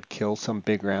think they would kill some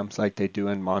big rams like they do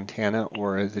in Montana,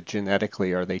 or is it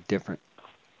genetically, are they different?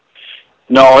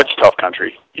 No, it's tough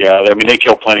country. Yeah, I mean, they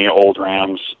kill plenty of old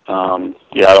rams.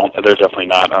 They're definitely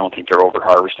not. I don't think they're over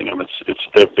harvesting them.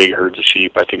 They're big herds of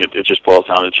sheep. I think it just boils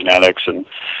down to genetics and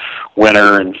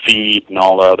winter and feed and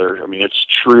all the other. I mean, it's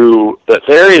true that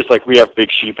the areas like we have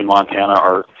big sheep in Montana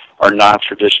are not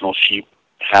traditional sheep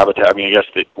habitat. I mean, I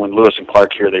guess when Lewis and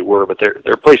Clark here they were, but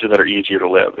they're places that are easier to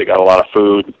live. They got a lot of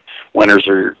food. Winters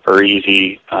are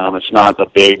easy. It's not the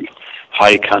big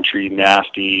high country,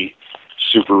 nasty,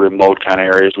 super remote kind of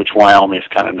areas, which Wyoming is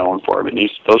kind of known for. I mean,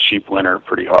 those sheep winter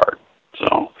pretty hard.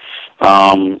 So,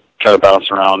 kind of bounce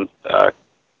around.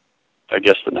 I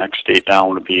guess the next state down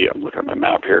would be, I'm looking at my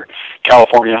map here,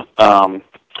 California.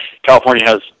 California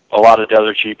has a lot of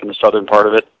desert sheep in the southern part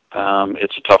of it.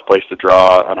 It's a tough place to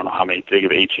draw. I don't know how many. They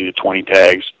give 18 to 20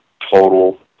 tags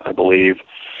total, I believe.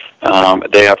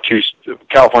 They have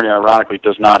California, ironically,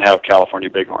 does not have California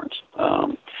bighorns.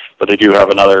 But they do have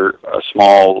a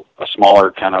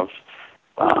smaller kind of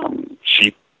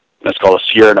sheep That's called a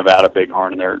Sierra Nevada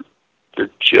bighorn, and they're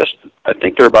just, I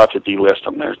think they're about to delist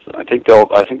them. I think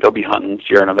they'll be hunting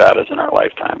Sierra Nevadas in our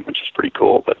lifetime, which is pretty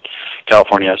cool. But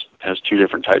California has two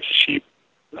different types of sheep.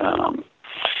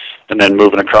 And then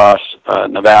moving across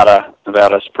Nevada.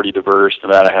 Nevada's pretty diverse.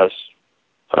 Nevada has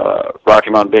Rocky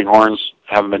Mountain Bighorns.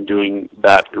 Haven't been doing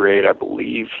that great, I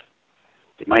believe.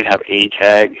 They might have a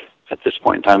tag at this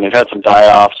point in time. They've had some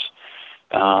die-offs.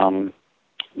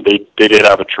 They did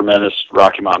have a tremendous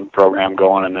Rocky Mountain program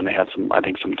going, and then they had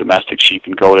some domestic sheep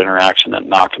and goat interaction that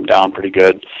knocked them down pretty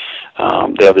good.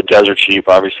 They have the desert sheep,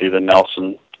 obviously the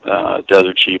Nelson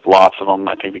desert sheep, lots of them.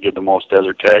 I think they get the most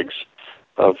desert tags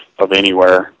of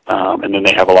anywhere. And then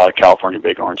they have a lot of California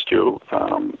bighorns too,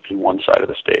 in one side of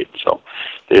the state. So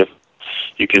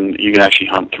you can actually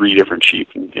hunt 3 different sheep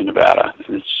in Nevada,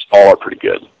 and it's all are pretty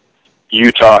good.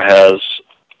 Utah has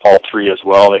all 3 as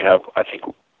well. I think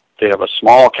they have a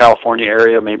small California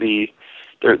area. Maybe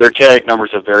their tag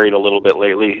numbers have varied a little bit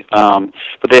lately,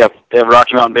 but they have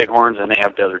Rocky Mountain bighorns and they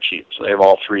have desert sheep. So they have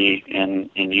all 3 in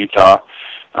Utah.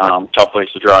 Tough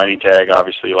place to draw any tag,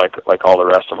 obviously, like all the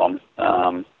rest of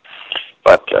them.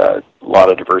 But a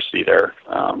lot of diversity there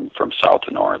from south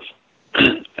to north.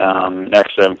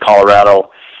 Next,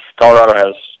 Colorado. Colorado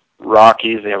has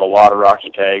Rockies. They have a lot of Rocky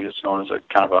tags. It's known as a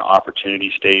kind of an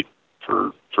opportunity state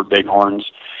for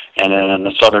bighorns. And then in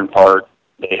the southern part,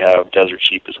 they have desert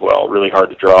sheep as well. Really hard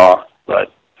to draw,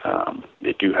 but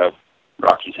they do have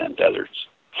Rockies and deserts.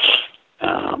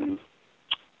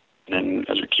 And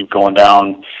as we keep going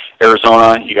down,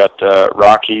 Arizona, you got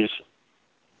Rockies,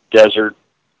 desert,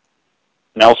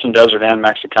 Nelson Desert, and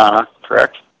Mexicana,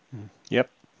 correct? Yep.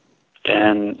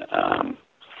 And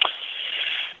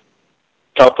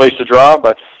tough place to draw,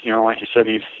 but like you said,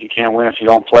 you can't win if you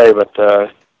don't play. But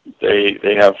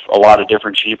they have a lot of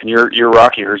different sheep, and your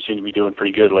Rocky herds seem to be doing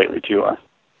pretty good lately too. Huh?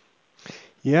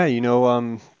 Yeah,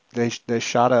 they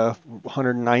shot a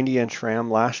 190-inch ram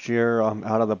last year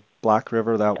out of the Black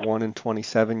River, that 1 in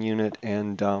 27 unit,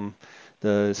 and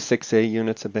the 6A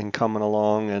units have been coming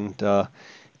along, and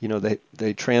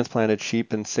they transplanted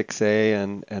sheep in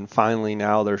 6A, and finally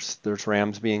now there's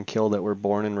rams being killed that were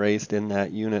born and raised in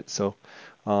that unit. So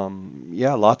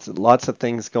lots of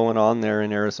things going on there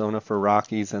in Arizona for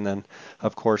Rockies, and then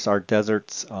of course our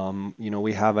deserts.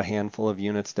 We have a handful of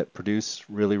units that produce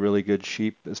really, really good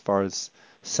sheep as far as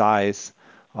size.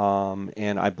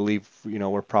 And I believe,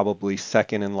 we're probably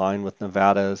second in line with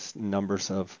Nevada's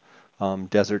numbers of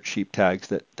desert sheep tags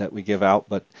that we give out,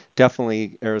 but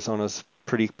definitely Arizona's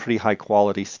pretty high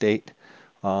quality state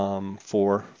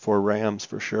for rams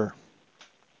for sure.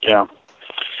 Yeah.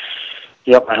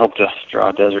 Yep. I hope to draw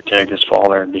a desert tag this fall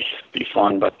there and be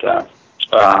fun, but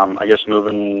I guess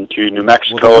moving to New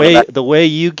Mexico. Well, the way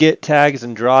you get tags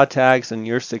and draw tags and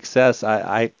your success,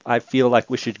 I feel like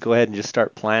we should go ahead and just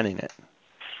start planning it.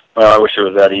 Well, I wish it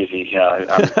was that easy. Yeah, I'm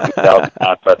doubting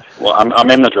that, but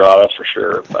I'm in the draw, that's for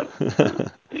sure. But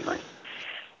anyway,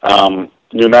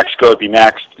 New Mexico would be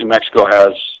next. New Mexico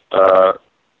has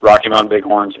Rocky Mountain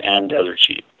bighorns and desert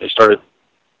sheep. They started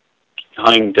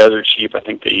hunting desert sheep. I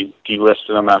think they delisted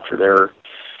them after their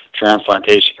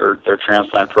transplantation or their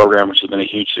transplant program, which has been a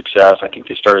huge success. I think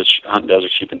they started hunting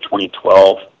desert sheep in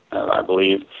 2012, I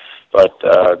believe.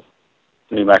 But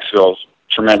New Mexico's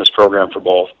tremendous program for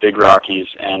both big Rockies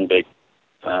and big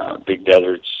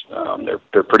deserts.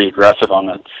 They're pretty aggressive on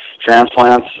the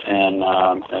transplants, and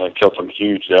they've killed some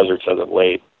huge deserts as of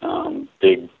late.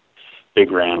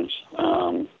 Big rams,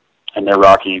 and they're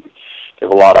Rocky. They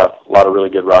have a lot of really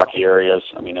good Rocky areas.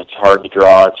 I mean, it's hard to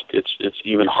draw. It's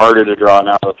even harder to draw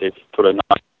now that they've put a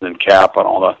nine cap on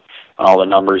all the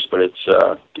numbers. But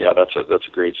that's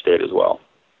a great state as well.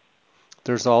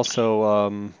 There's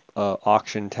also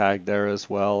auction tag there as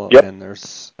well, yep. And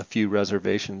there's a few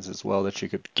reservations as well that you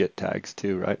could get tags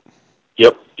too, right?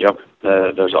 Yep.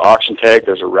 There's an auction tag.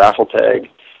 There's a raffle tag.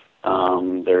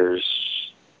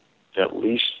 There's at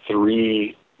least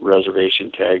 3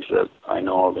 reservation tags that I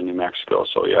know of in New Mexico.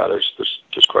 So yeah, there's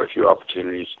just quite a few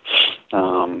opportunities.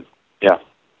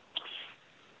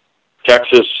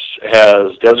 Texas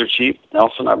has desert sheep,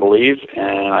 Nelson, I believe,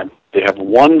 and they have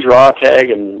 1 draw tag,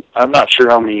 and I'm not sure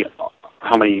how many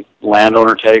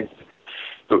landowner tags.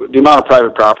 The amount of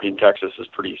private property in Texas is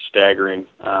pretty staggering.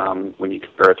 When you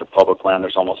compare it to public land,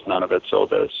 there's almost none of it. So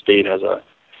the state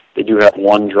they do have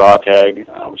 1 draw tag,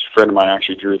 which a friend of mine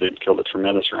actually drew. They killed a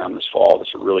tremendous ram this fall.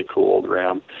 It's a really cool old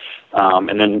ram.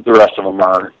 And then the rest of them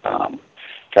are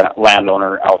kind of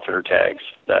landowner outfitter tags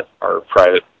that are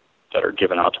private, that are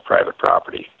given out to private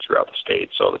property throughout the state.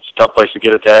 So it's a tough place to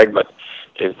get a tag, but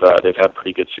they've had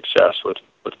pretty good success with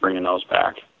bringing those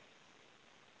back.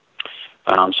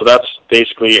 So that's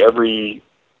basically every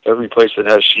place that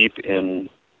has sheep in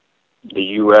the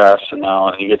U.S. And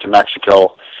now you get to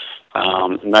Mexico.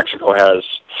 Mexico has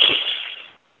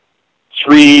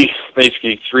three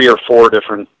or four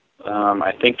different.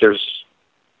 I think there's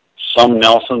some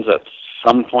Nelsons at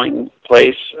some point in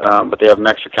place, but they have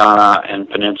Mexicana and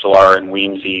Peninsular and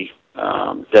Weemsee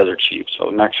desert sheep.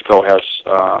 So Mexico has,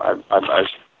 I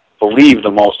believe,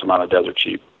 the most amount of desert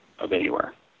sheep of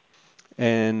anywhere.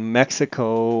 And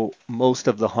Mexico, most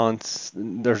of the hunts,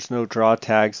 there's no draw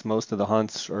tags. Most of the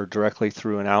hunts are directly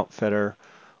through an outfitter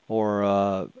or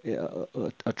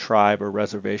a tribe or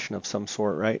reservation of some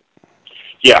sort, right?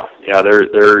 Yeah.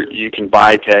 They're you can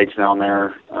buy tags down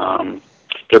there.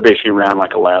 They're basically ran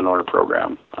like a landowner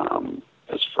program.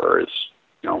 As far as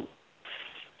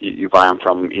you buy them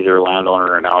from either a landowner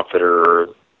or an outfitter or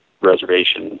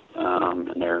reservation,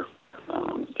 and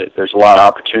there's a lot of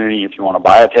opportunity if you want to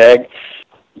buy a tag,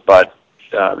 but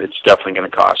it's definitely going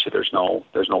to cost you. There's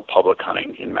no public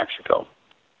hunting in Mexico.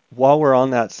 While we're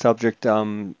on that subject,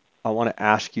 I want to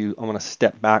ask you, I want to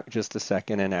step back just a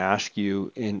second and ask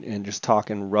you in just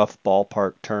talking rough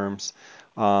ballpark terms,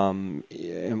 and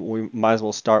we might as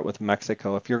well start with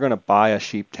Mexico. If you're going to buy a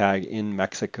sheep tag in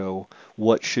Mexico,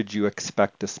 what should you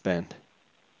expect to spend?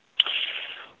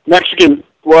 Mexican,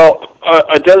 well,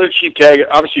 a desert sheep tag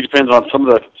obviously depends on some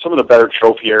of the better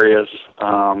trophy areas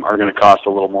are going to cost a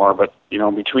little more, but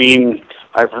between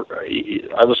I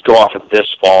just go off of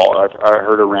this fall. I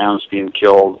heard of rams being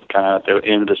killed kind of at the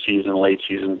end of the season, late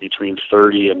season, between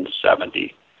 30 and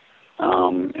 70,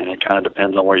 and it kind of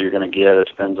depends on where you're going to get. It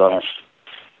depends on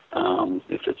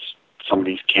if it's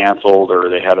somebody's canceled or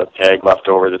they had a tag left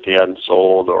over that they hadn't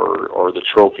sold, or the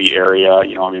trophy area.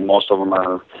 I mean, most of them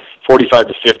are 45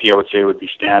 to 50, I would say, would be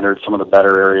standard. Some of the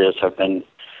better areas have been,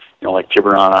 like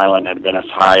Tiburon Island had been as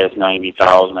high as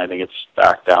 90,000. I think it's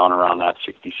back down around that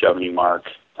 60, 70 mark.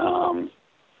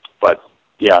 But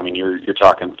yeah, I mean, you're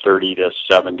talking 30 to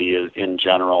 70 in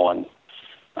general,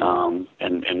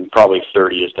 and probably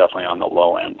 30 is definitely on the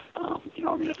low end. I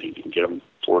mean, I think you can get them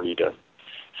 40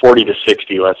 to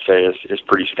 60, let's say, is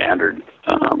pretty standard.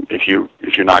 If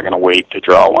you're not going to wait to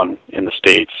draw one in the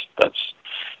States, that's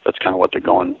kind of what the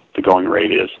going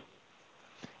rate is.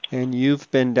 And you've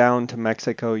been down to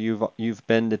Mexico. You've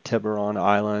been to Tiburon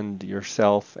Island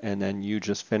yourself, and then you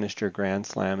just finished your Grand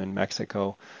Slam in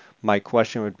Mexico. My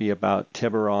question would be about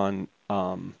Tiburon.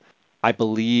 I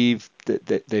believe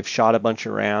that they've shot a bunch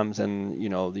of rams, and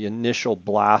the initial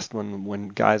blast when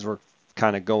guys were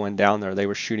kind of going down there, they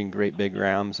were shooting great big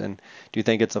rams. And do you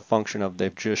think it's a function of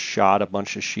they've just shot a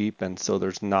bunch of sheep, and so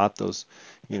there's not those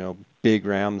big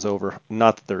rams over?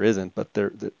 Not that there isn't, but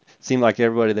it seemed like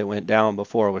everybody that went down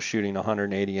before was shooting a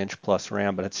 180-inch plus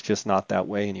ram, but it's just not that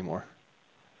way anymore.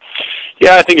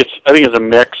 Yeah, I think it's a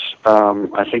mix.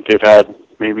 I think they've had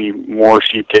maybe more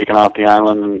sheep taken off the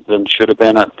island than should have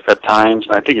been at times,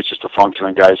 and I think it's just a function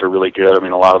of guys are really good. I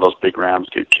mean, a lot of those big rams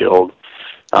get killed.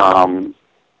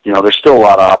 There's still a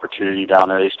lot of opportunity down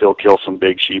there. They still kill some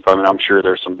big sheep. I mean, I'm sure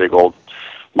there's some big old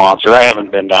monsters. I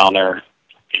haven't been down there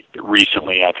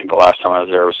recently. I think the last time I was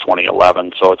there was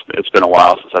 2011, so it's been a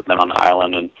while since I've been on the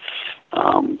island. And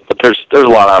but there's a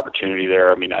lot of opportunity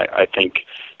there. I mean, I think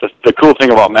the cool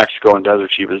thing about Mexico and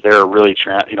desert sheep is they're really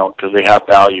because they have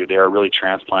value. They are really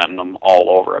transplanting them all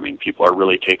over. I mean, people are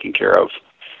really taking care of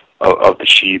the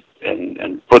sheep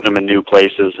and putting them in new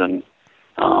places. And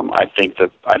I think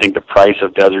the price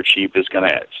of desert sheep is going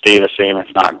to stay the same,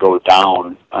 if not go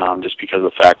down, just because of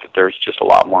the fact that there's just a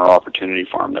lot more opportunity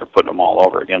for them. They're putting them all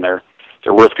over. Again, they're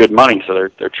worth good money, so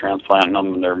they're transplanting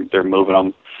them and they're moving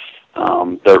them.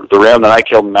 The ram that I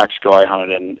killed in Mexico, I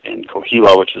hunted in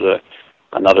Coahuila, which is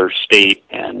another state,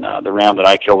 and the ram that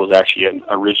I killed was actually an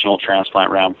original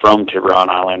transplant ram from Tiburon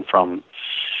Island from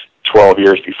 12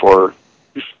 years before.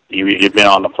 He'd been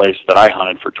on the place that I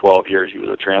hunted for 12 years. He was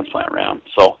a transplant ram.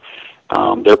 So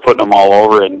they're putting them all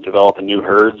over and developing new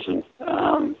herds. And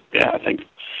I think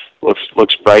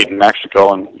looks bright in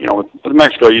Mexico. And with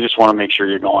Mexico, you just want to make sure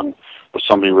you're going with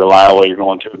somebody reliable. You're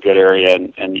going to a good area,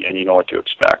 and you know what to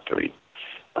expect. I mean,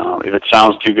 if it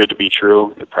sounds too good to be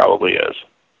true, it probably is.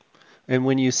 And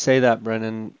when you say that,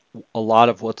 Brennan, a lot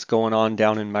of what's going on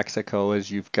down in Mexico is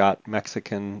you've got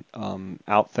Mexican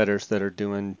outfitters that are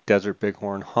doing desert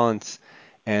bighorn hunts,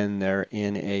 and they're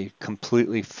in a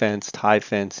completely high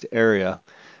fenced area.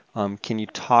 Can you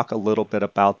talk a little bit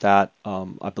about that?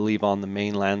 I believe on the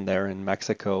mainland there in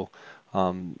Mexico,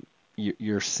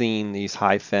 you're seeing these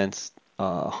high fenced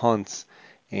hunts,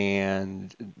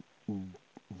 and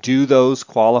do those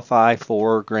qualify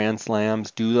for Grand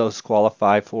Slams? Do those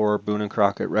qualify for Boone and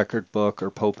Crockett Record Book or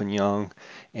Pope and Young?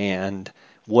 And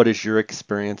what is your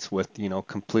experience with,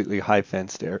 completely high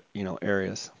fenced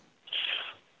areas?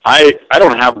 I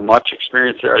don't have much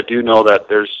experience there. I do know that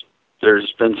there's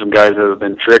been some guys that have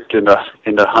been tricked into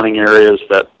hunting areas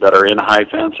that are in high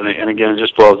fence, and again, it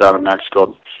just boils down to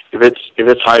Mexico. If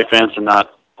it's high fence and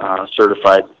not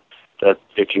certified that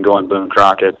it can go in Boone and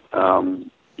Crockett,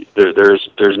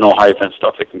 there's no high fence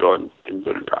stuff that can go in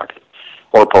Boone and Crockett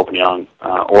or Pope and Young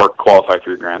or qualify for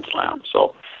your Grand Slam.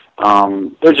 So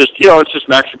there's just it's just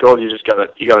Mexico. You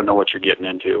gotta know what you're getting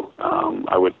into.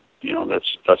 I would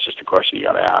that's just a question you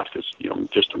gotta ask is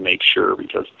just to make sure,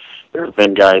 because there have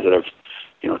been guys that have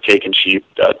taken sheep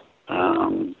that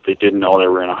they didn't know they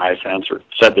were in a high fence, or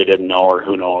said they didn't know, or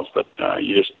who knows. But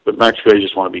with Mexico, you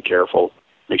just want to be careful.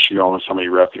 Make sure you're going with somebody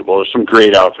reputable. There's some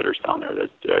great outfitters down there that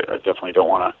I definitely don't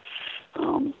want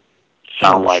to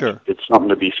sound like sure. It's something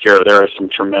to be scared of. There are some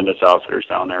tremendous outfitters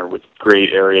down there with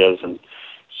great areas and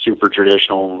super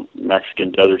traditional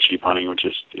Mexican desert sheep hunting, which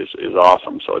is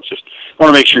awesome. So it's just,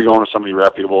 want to make sure you're going with somebody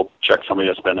reputable, check somebody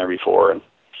that's been there before,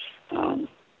 and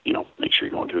make sure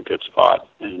you're going to a good spot.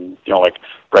 And like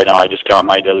right now, I just got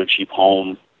my desert sheep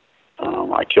home.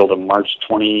 I killed him March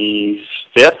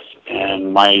 25th,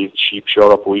 and my sheep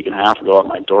showed up a week and a half ago at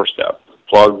my doorstep,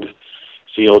 plugged,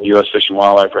 sealed, U.S. Fish and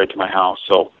Wildlife, right to my house.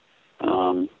 So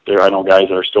I know guys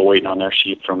that are still waiting on their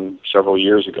sheep from several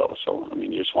years ago. So I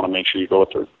mean, you just want to make sure you go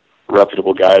with a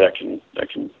reputable guy that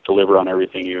can deliver on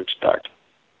everything you expect.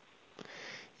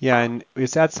 Yeah, and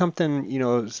is that something,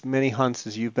 as many hunts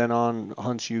as you've been on,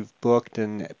 hunts you've booked,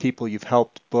 and people you've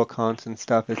helped book hunts and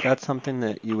stuff, is that something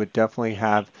that you would definitely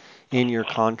have in your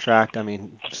contract? I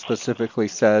mean, specifically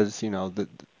says,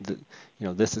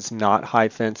 this is not high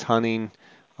fence hunting.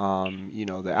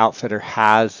 The outfitter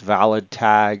has valid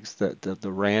tags, that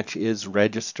the ranch is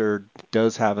registered,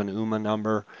 does have an UMA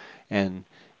number, and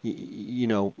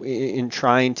in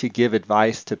trying to give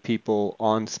advice to people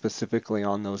specifically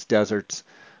on those deserts,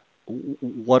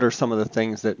 what are some of the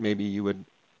things that maybe you would,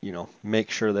 make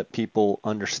sure that people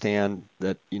understand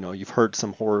that, you've heard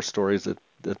some horror stories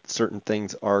that certain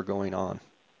things are going on?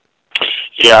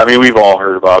 Yeah, I mean, we've all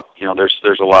heard about,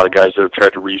 there's a lot of guys that have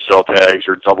tried to resell tags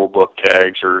or double book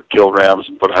tags or kill rams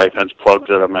and put high fence plugs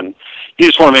at them, and you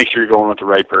just want to make sure you're going with the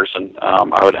right person.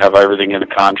 I would have everything in a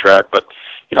contract, but,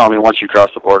 once you cross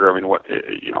the border, I mean,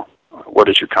 what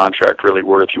is your contract really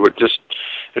worth? You would just,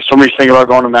 if somebody's thinking about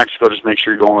going to Mexico, just make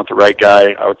sure you're going with the right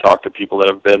guy. I would talk to people that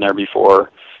have been there before.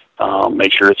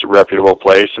 Make sure it's a reputable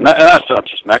place, and that's not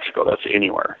just Mexico. That's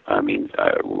anywhere. I mean,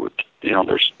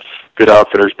 there's good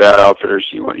outfitters, bad outfitters.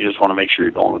 You just want to make sure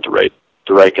you're going with the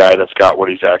right guy that's got what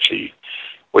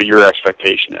your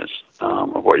expectation is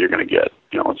of what you're going to get.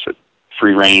 It's a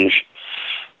free range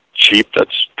sheep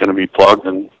that's going to be plugged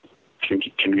and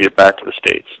can get back to the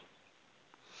States.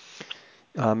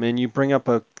 And you bring up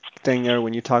a thing there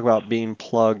when you talk about being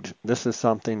plugged. This is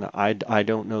something that I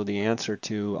don't know the answer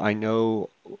to. I know,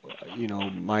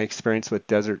 my experience with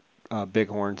desert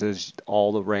bighorns is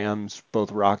all the rams,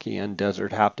 both rocky and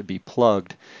desert, have to be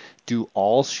plugged. Do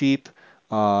all sheep,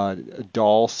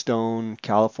 Dollstone,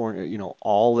 California,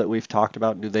 all that we've talked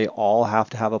about, do they all have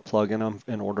to have a plug in them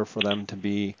in order for them to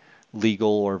be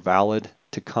legal or valid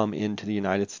to come into the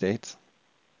United States?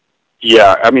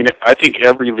 Yeah, I mean, I think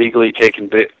every legally taken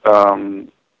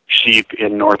sheep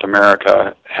in North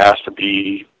America has to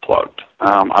be plugged.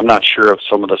 I'm not sure if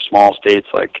some of the small states,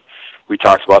 like we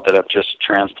talked about, that have just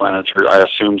transplanted, or I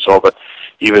assume so, but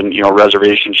even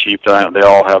reservation sheep, they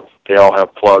all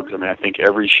have plugs. I mean, I think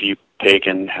every sheep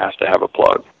taken has to have a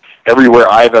plug. Everywhere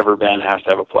I've ever been has to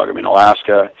have a plug. I mean,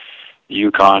 Alaska,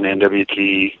 Yukon,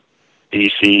 NWT,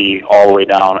 BC, all the way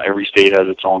down. Every state has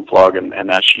its own plug, and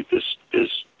that sheep is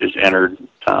entered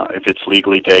if it's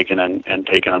legally taken and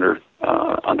taken under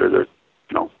the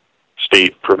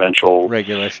state, provincial,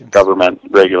 regulations, government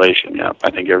regulation. Yeah,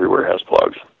 I think everywhere has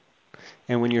plugs.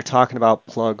 And when you're talking about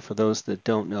plug, for those that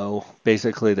don't know,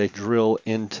 basically they drill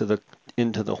into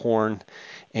the horn,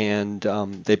 and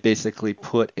they basically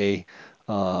put a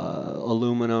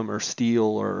aluminum or steel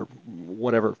or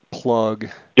whatever plug.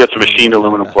 Yeah, it's a machined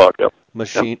aluminum plug. Yep.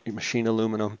 Machine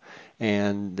aluminum,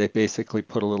 and they basically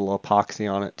put a little epoxy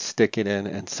on it, stick it in,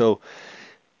 and so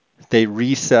they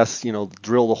recess,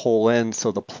 drill the hole in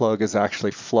so the plug is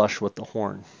actually flush with the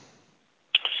horn.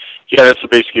 Yeah, that's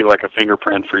basically like a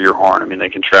fingerprint for your horn. I mean, they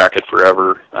can track it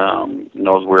forever,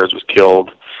 knows where it was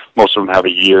killed. Most of them have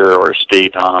a year or a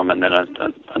state on them, and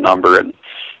then a number, and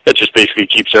it just basically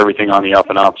keeps everything on the up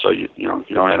and up, so you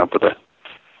don't end up with a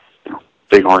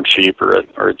bighorn sheep or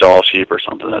a Dall sheep or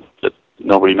something that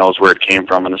nobody knows where it came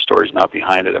from and the story's not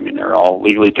behind it. I mean, they're all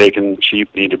legally taken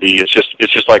sheep. Need to be. It's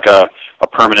just like a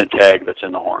permanent tag that's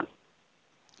in the horn.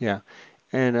 Yeah.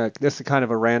 And this is kind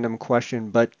of a random question,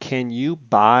 but can you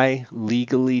buy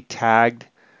legally tagged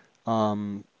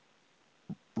um,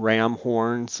 ram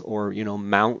horns or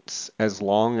mounts as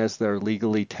long as they're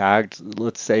legally tagged?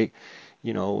 Let's say,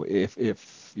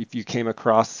 if you came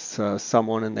across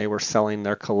someone and they were selling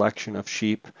their collection of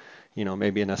sheep,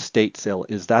 maybe an estate sale,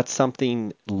 is that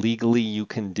something legally you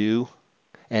can do?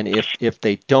 And if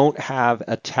they don't have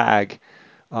a tag,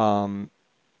 um,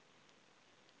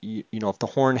 if the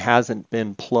horn hasn't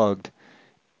been plugged,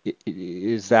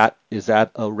 is that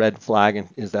a red flag and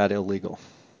is that illegal?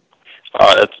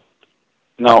 That's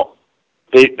no.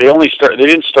 They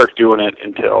didn't start doing it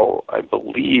until I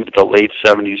believe the late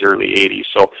 70s, early 80s.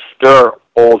 So there are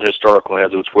old historical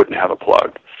heads which wouldn't have a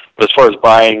plug. But as far as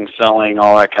buying, selling,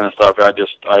 all that kind of stuff,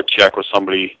 I check with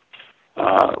somebody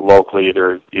locally,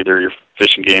 either your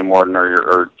Fish and Game Warden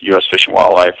or U.S. Fish and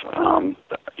Wildlife.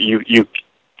 You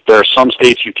there are some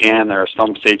states you can, there are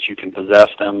some states you can possess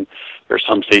them, there are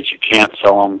some states you can't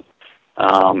sell them.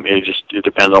 It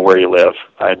depends on where you live.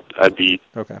 I'd be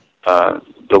Okay.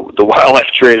 the wildlife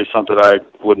trade is something I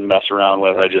wouldn't mess around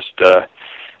with. I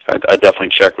definitely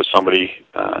check with somebody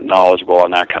knowledgeable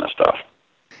on that kind of stuff.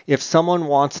 If someone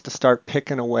wants to start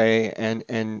picking away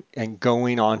and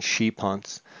going on sheep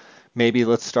hunts, maybe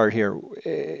let's start here.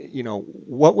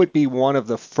 What would be one of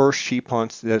the first sheep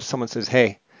hunts that if someone says,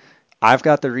 "Hey, I've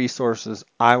got the resources.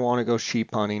 I want to go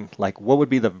sheep hunting." Like, what would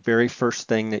be the very first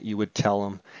thing that you would tell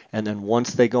them? And then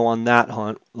once they go on that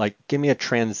hunt, like, give me a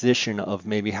transition of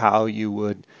maybe how you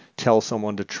would tell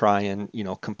someone to try and,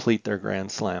 complete their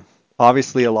Grand Slam.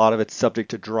 Obviously, a lot of it's subject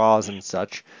to draws and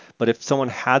such, but if someone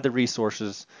had the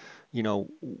resources,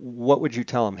 what would you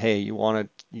tell them? Hey, you want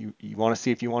to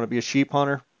see if you want to be a sheep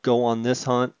hunter? Go on this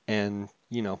hunt and,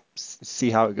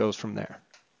 see how it goes from there.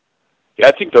 Yeah,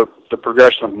 I think the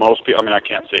progression of most people. I mean, I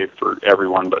can't say for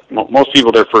everyone, but most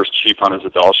people, their first sheep hunt is a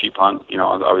Dall sheep hunt.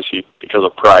 Obviously because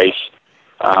of price.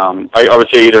 I would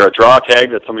say either a draw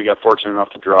tag that somebody got fortunate enough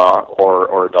to draw,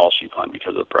 or a Dall sheep hunt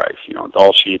because of the price.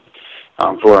 Dall sheep.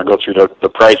 If we want to go through the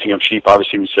pricing of sheep,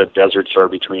 obviously we said deserts are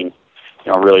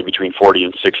really between 40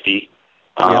 and 60.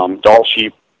 Yep. Dall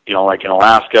sheep, like in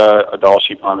Alaska, a Dall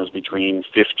sheep hunt is between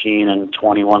 15 and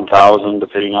 21,000,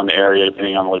 depending on the area,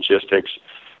 depending on the logistics,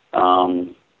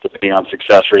 depending on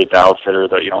success rate, the outfitter.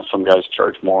 That some guys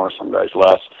charge more, some guys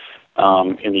less.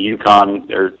 In the Yukon,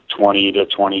 they're 20 to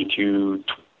 22,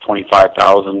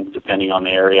 25,000, depending on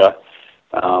the area,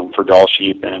 for Dall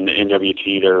sheep, and in the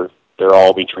NWT, they're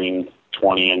all between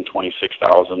 20 and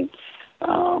 26,000.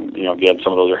 Again,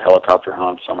 some of those are helicopter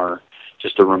hunts, some are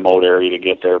just a remote area to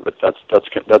get there, but that's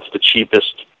the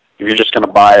cheapest. If you're just going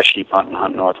to buy a sheep hunt and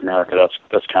hunt in North America,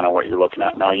 that's kind of what you're looking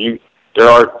at. Now, there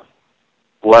are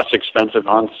less expensive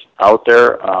hunts out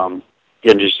there.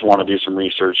 Again, you just want to do some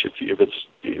research. If it's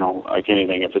like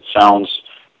anything, if it sounds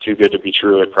too good to be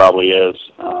true, it probably is.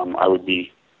 I would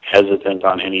be hesitant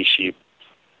on any sheep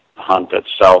hunt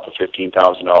that's south of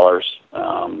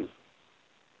 $15,000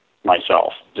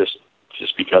 myself, just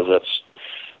because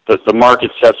the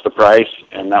market sets the price,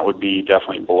 and that would be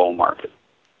definitely below market.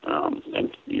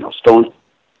 And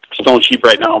stone sheep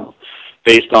right now,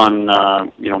 based on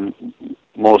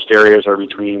most areas are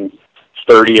between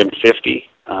 30 and 50.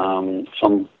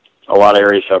 A lot of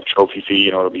areas have trophy fee.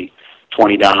 It'll be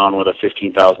 20 down with a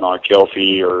 $15,000 kill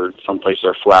fee, or some places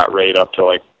are flat rate up to,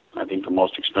 like, I think the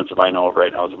most expensive I know of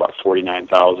right now is about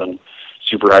 49,000.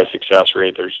 Super high success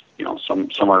rate. There's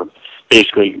some are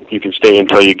basically you can stay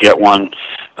until you get one,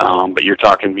 but you're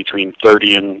talking between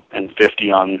 30 and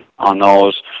 50 on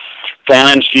those.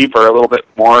 Fannin sheep are a little bit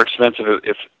more expensive.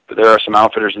 If there are some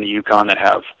outfitters in the Yukon that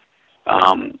have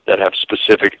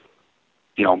specific,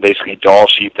 basically Dall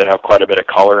sheep that have quite a bit of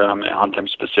color in them, and hunt them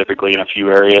specifically in a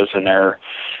few areas, and they're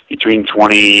between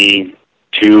 22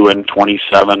 and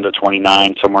 27 to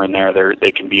 29, somewhere in there.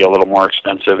 They can be a little more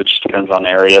expensive. It just depends on the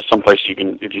area. Some places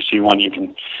if you see one, you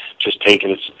can just take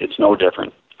it. It's no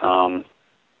different.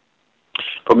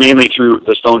 But mainly through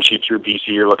the stone sheep through BC,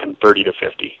 you're looking 30 to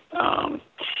 50.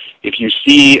 If you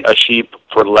see a sheep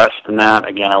for less than that,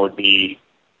 again, I would be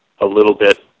a little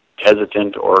bit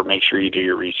hesitant, or make sure you do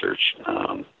your research.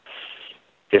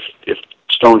 If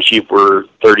stone sheep were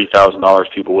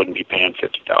 $30,000, people wouldn't be paying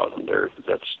 $50,000.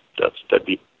 That'd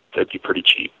be pretty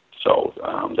cheap. So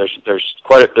there's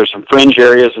some fringe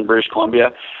areas in British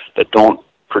Columbia that don't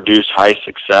produce high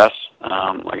success.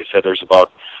 Like I said, there's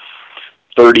about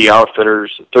 30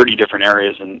 outfitters, 30 different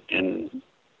areas in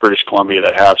British Columbia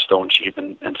that have stone sheep,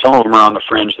 and some of them are on the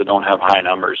fringe that don't have high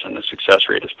numbers, and the success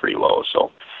rate is pretty low.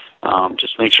 So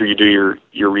just make sure you do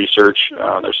your research.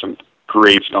 There's some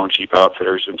great stone sheep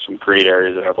outfitters in some great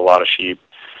areas that have a lot of sheep.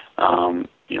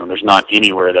 there's not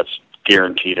anywhere that's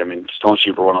guaranteed. I mean, stone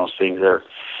sheep are one of those things.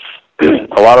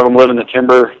 A lot of them live in the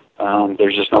timber.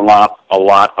 There's just a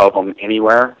lot of them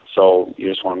anywhere. So you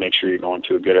just want to make sure you're going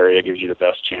to a good area that gives you the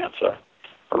best chance of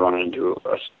running into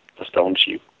a stone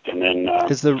sheep. And then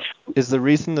is the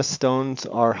reason the stones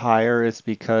are higher is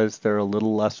because they're a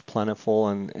little less plentiful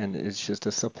and it's just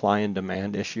a supply and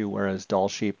demand issue, whereas Dall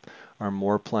sheep are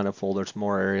more plentiful. There's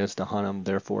more areas to hunt them,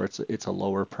 therefore it's a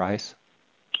lower price.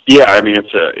 Yeah, I mean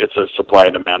it's a supply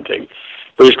and demand thing.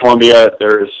 British Columbia,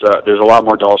 there's a lot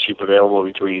more Dall sheep available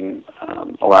between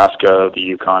Alaska, the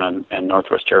Yukon, and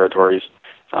Northwest Territories.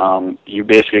 You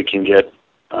basically can get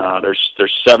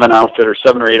there's 7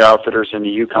 or 8 outfitters in the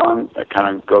Yukon that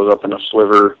kind of goes up in a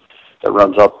sliver that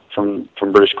runs up from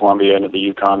British Columbia into the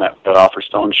Yukon that offer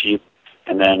stone sheep,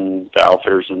 and then the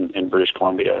outfitters in British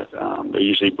Columbia. They're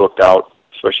usually booked out,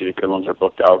 especially the good ones are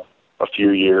booked out a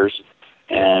few years.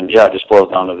 And yeah, it just boils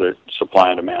down to the supply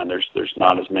and demand. There's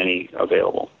not as many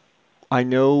available. I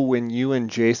know when you and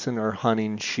Jason are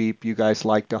hunting sheep, you guys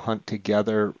like to hunt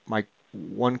together. My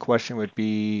one question would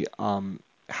be,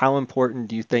 how important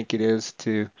do you think it is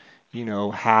to,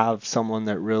 have someone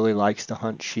that really likes to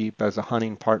hunt sheep as a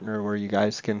hunting partner where you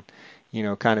guys can,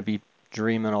 kind of be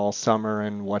dreaming all summer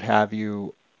and what have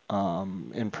you,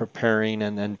 in preparing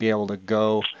and then be able to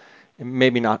go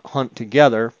maybe not hunt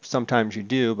together. Sometimes you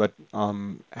do, but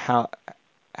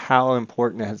how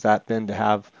important has that been to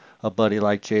have a buddy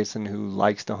like Jason who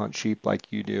likes to hunt sheep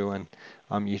like you do, and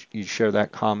you share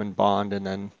that common bond, and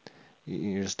then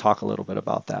you just talk a little bit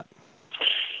about that.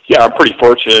 Yeah, I'm pretty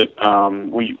fortunate.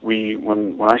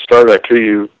 When I started at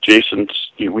KUIU,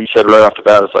 we said right off the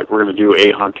bat, it's like we're going to do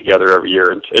a hunt together every year,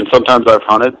 and sometimes I've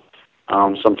hunted,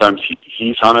 sometimes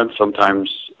he's hunted, sometimes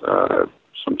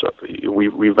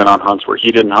we've been on hunts where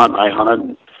he didn't hunt and I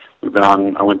hunted.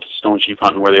 I went to stone sheep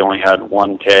hunting where they only had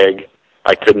one tag.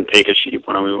 I couldn't take a sheep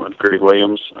when we went to Greg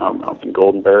Williams up in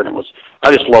Golden Bear, and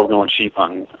I just love going sheep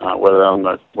hunting, whether I'm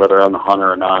the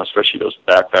hunter or not, especially those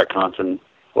backpack hunts, and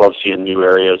love seeing new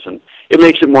areas, and it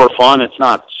makes it more fun. It's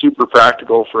not super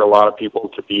practical for a lot of people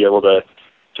to be able to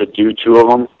do 2 of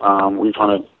them. We've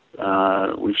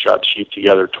shot sheep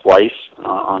together twice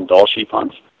on Dall sheep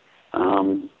hunts,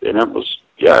 and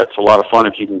it's a lot of fun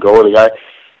if you can go with a guy.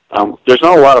 There's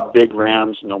not a lot of big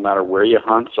rams no matter where you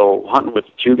hunt, so hunting with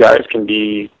 2 guys can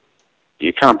be,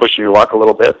 you're kind of pushing your luck a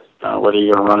little bit, whether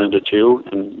you're going to run into 2,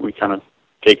 and we kind of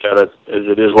take that as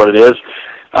it is what it is.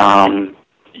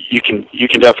 You can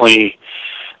definitely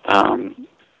kind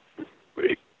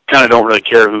of don't really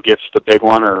care who gets the big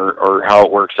one or how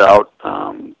it works out.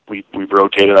 We've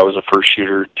rotated. I was a first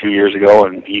shooter 2 years ago,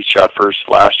 and he shot first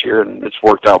last year, and it's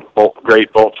worked out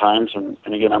great both times. And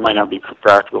again, that might not be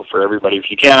practical for everybody. If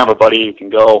you can't have a buddy, you can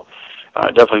go.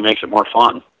 It definitely makes it more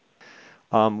fun.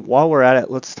 While we're at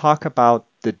it, let's talk about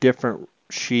the different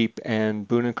sheep and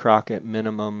Boone and Crockett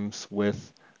minimums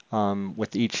with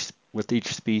each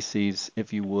species,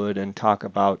 if you would, and talk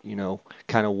about,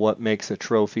 kind of what makes a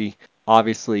trophy.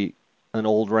 Obviously, an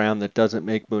old ram that doesn't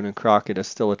make Boone and Crockett is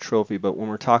still a trophy, but when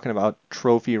we're talking about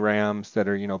trophy rams that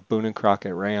are, Boone and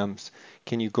Crockett rams,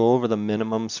 can you go over the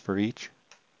minimums for each?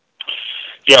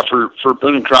 Yeah, for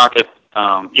Boone and Crockett,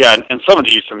 and some of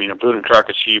these, a Boone and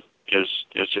Crockett sheep is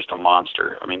just a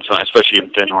monster. So especially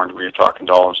in Thinhorn, where you're talking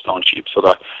Dall and stone sheep. So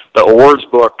the awards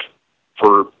book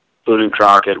for Boone and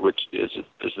Crockett, which is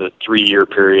a 3-year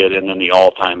period, and then the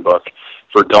all-time book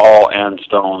for Dall and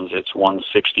stones, it's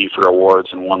 160 for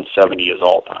awards and 170 is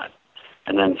all-time.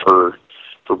 And then for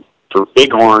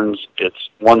bighorns, it's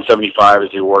 175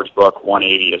 is the awards book,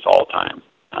 180 is all-time.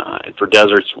 And for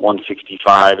deserts,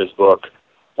 165 is book,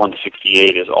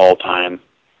 168 is all-time.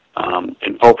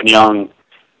 In Pope and Young,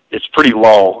 it's pretty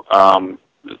low.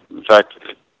 In fact,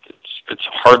 it's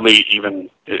hardly even,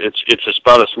 it's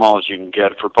about as small as you can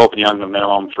get. For Pope and Young, the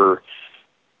minimum for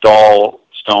Dall,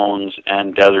 stones,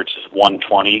 and deserts is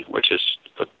 120, which is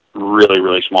a really,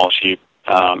 really small sheep.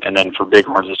 And then for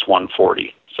bighorns, it's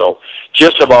 140. So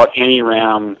just about any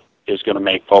ram is going to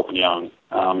make Pope and Young.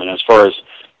 And as far as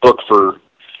book for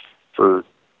Boone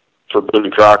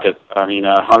and Crockett, a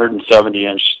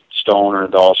 170-inch stone or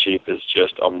Dall sheep is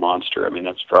just a monster.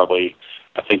 That's probably,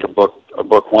 I think a book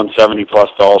 170 plus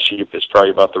Dall sheep is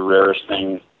probably about the rarest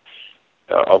thing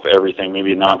of everything,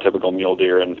 maybe a non-typical mule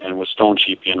deer, and with stone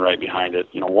sheep being right behind it.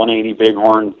 180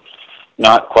 bighorn,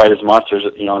 not quite as much. There's,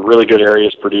 really good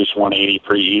areas produce 180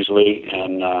 pretty easily,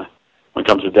 and when it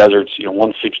comes to deserts,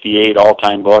 168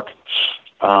 all-time book.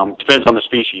 Depends on the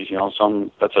species.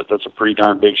 That's a pretty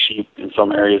darn big sheep in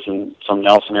some areas, and some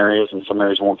Nelson areas, and some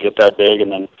areas won't get that big, and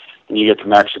then when you get to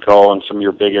Mexico and some of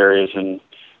your big areas in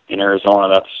Arizona,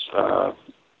 that's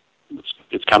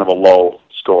it's kind of a low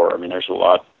score. I mean, there's a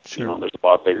lot, Sure. there's a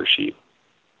lot bigger sheep.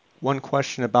 One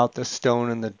question about the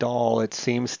stone and the doll. It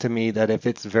seems to me that if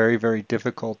it's very, very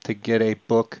difficult to get a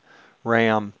book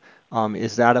ram,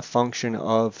 is that a function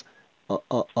of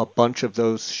a bunch of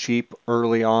those sheep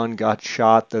early on got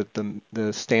shot, that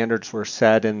the standards were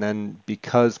set, and then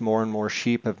because more and more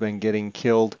sheep have been getting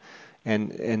killed,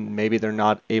 and maybe they're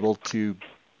not able to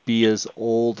be as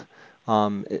old,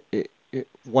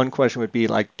 one question would be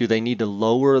like, do they need to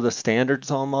lower the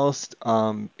standards almost,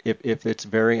 if it's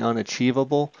very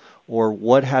unachievable, or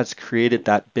what has created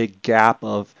that big gap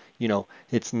of,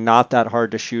 it's not that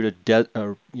hard to shoot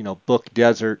a book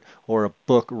desert or a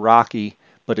book Rocky,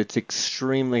 but it's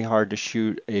extremely hard to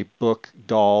shoot a book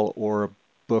doll or a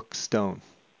book stone?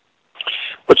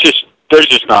 But there's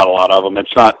just not a lot of them.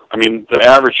 It's not. I mean, the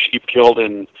average sheep killed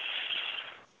in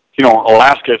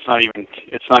Alaska,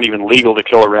 it's not even legal to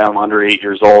kill a ram under 8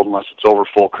 years old unless it's over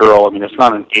full curl. I mean, it's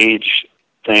not an age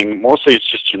thing. Mostly it's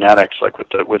just genetics, like with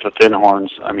the thin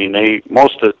horns. I mean, like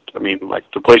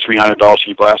the place we hunted doll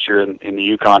sheep last year in the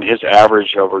Yukon, his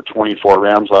average over 24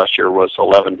 rams last year was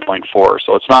 11.4.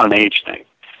 So it's not an age thing.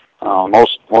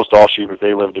 Most doll sheep, if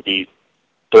they live to be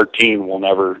 13, will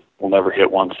never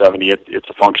hit 170. It's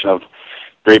a function of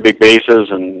very big bases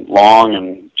and long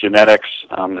and genetics,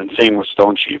 and same with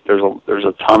stone sheep. There's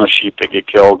a ton of sheep that get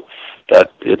killed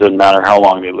that it doesn't matter how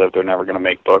long they live, they're never going to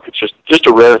make book. It's just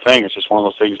a rare thing. It's just one of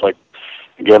those things, like,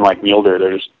 again, like mule deer,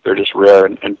 they're just rare.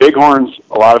 And bighorns,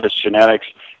 a lot of it's genetics.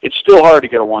 It's still hard to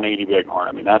get a 180 bighorn.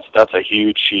 I mean, that's a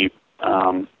huge sheep.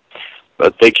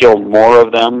 But they kill more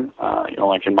of them.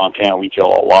 Like in Montana, we kill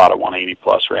a lot of 180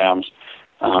 plus rams.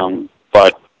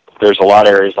 But there's a lot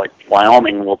of areas like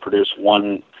Wyoming will produce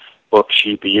one book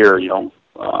sheep a year.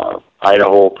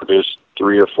 Idaho will produce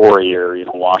 3 or 4 a year.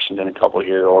 Washington a couple a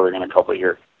year, Oregon a couple a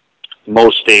year.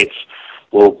 Most states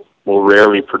will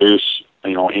rarely produce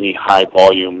any high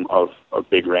volume of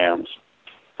big rams.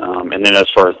 And then as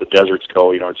far as the deserts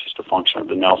go, it's just a function of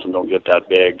the Nelson don't get that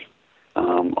big.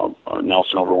 A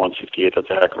Nelson over 168, that's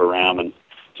a heck of a ram, and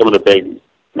some of the big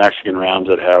Mexican rams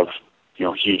that have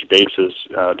huge bases,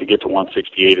 to get to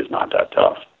 168 is not that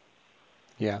tough.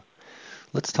 Yeah.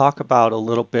 Let's talk about a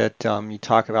little bit, you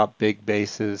talk about big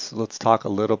bases. Let's talk a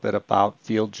little bit about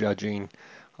field judging,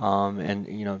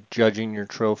 and judging your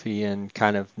trophy and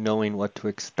kind of knowing what to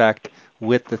expect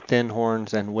with the thin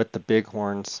horns and with the big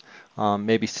horns.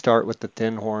 Maybe start with the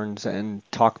thin horns and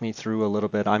talk me through a little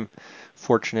bit. I'm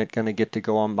fortunate going to get to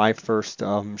go on my first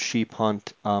sheep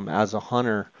hunt as a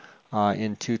hunter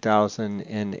in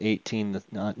 2018,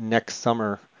 next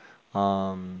summer.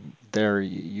 There,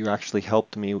 you actually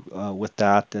helped me with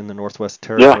that in the Northwest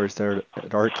Territories, Yeah.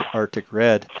 there at Arctic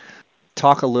Red.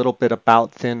 Talk a little bit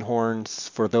about thin horns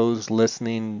for those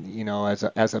listening, as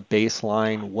a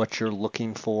baseline, what you're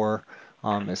looking for,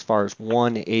 as far as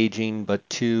one, aging, but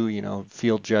two,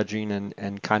 field judging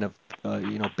and kind of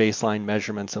baseline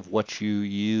measurements of what you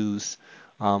use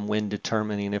when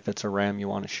determining if it's a ram you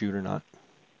want to shoot or not.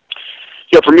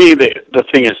 Yeah, for me, the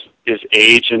thing is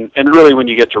age, and really when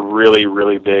you get to really,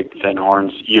 really big thin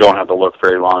horns, you don't have to look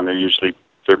very long. They're usually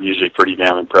pretty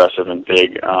damn impressive and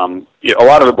big. A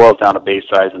lot of it boils down to base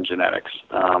size and genetics.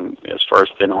 As far as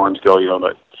thin horns go,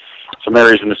 but some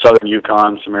areas in the southern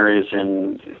Yukon, some areas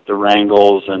in the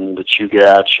Wrangels and the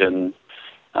Chugach, and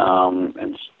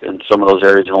some of those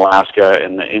areas in Alaska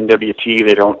and the NWT,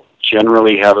 they don't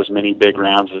generally have as many big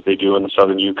rams as they do in the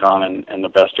southern Yukon and the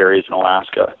best areas in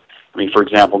Alaska. I mean, for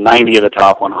example, 90 of the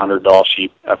top 100 Dall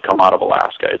sheep have come out of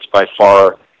Alaska. It's by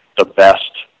far the best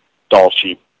Dall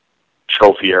sheep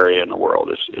trophy area in the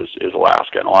world is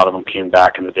Alaska, and a lot of them came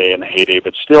back in the day, in the heyday,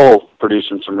 but still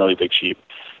producing some really big sheep.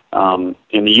 In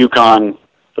the Yukon,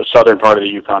 the southern part of the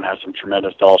Yukon has some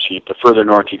tremendous Dall sheep. The further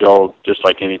north you go, just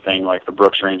like anything, like the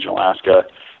Brooks Range in Alaska,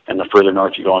 and the further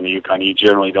north you go in the Yukon, you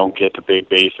generally don't get the big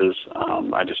bases.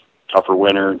 Tougher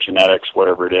winter, genetics,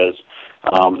 whatever it is.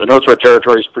 The Northwest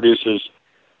Territories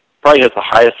probably has the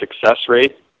highest success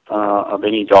rate of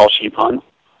any Dall sheep hunt,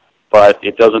 but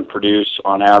it doesn't produce,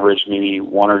 on average, maybe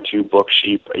 1 or 2 book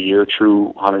sheep a year,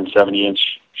 true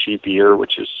 170-inch sheep a year,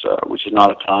 which is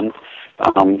not a ton.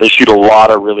 They shoot a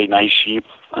lot of really nice sheep.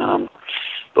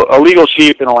 A legal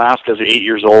sheep in Alaska is 8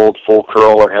 years old, full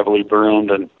curl or heavily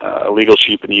burned, and a legal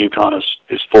sheep in the Yukon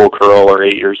is full curl or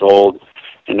 8 years old.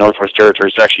 In Northwest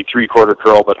Territories, it's actually 3/4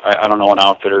 curl, but I don't know an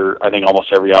outfitter. I think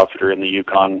almost every outfitter in the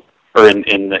Yukon or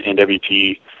in the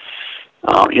NWT,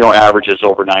 averages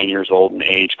over 9 years old in the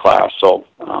age class. So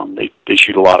they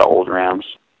shoot a lot of old rams.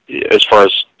 As far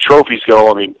as trophies go,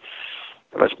 I mean,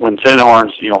 when thin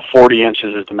horns, 40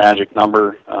 inches is the magic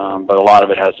number, but a lot of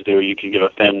it has to do, you can get a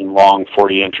thin, long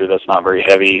 40-incher that's not very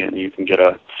heavy, and you can get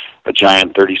a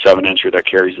giant 37-incher that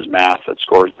carries his mass that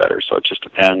scores better, so it just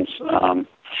depends.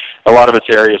 A lot of it's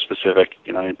area specific.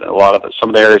 Some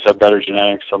of the areas have better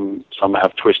genetics, some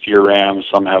have twistier rams,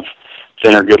 some have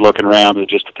thinner, good-looking rams. It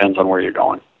just depends on where you're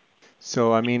going.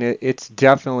 So, I mean, it's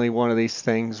definitely one of these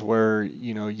things where,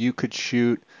 you could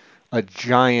shoot a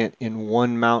giant in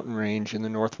one mountain range in the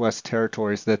Northwest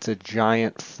Territories that's a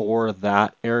giant for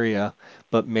that area,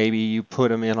 but maybe you put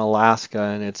them in Alaska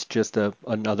and it's just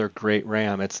another great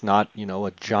ram. It's not,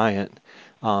 a giant.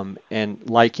 And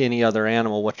like any other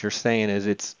animal, what you're saying is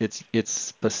it's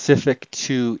specific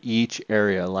to each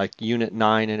area. Like Unit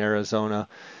 9 in Arizona,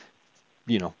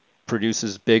 you know,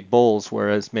 produces big bulls,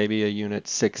 whereas maybe a Unit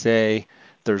 6A,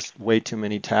 there's way too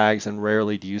many tags and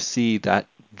rarely do you see that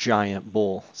giant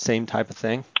bull. Same type of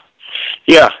thing?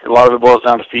 Yeah, a lot of it boils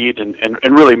down to feed and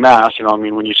really mass.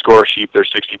 When you score a sheep, they're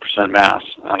 60% mass.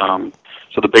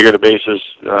 So the bigger the bases,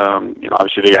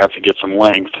 obviously they have to get some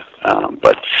length.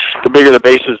 But the bigger the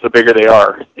bases, the bigger they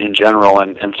are in general,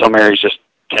 and some areas just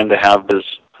tend to have this.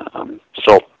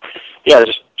 So, yeah, it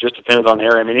just depends on the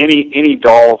area. I mean, any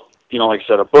doll, like I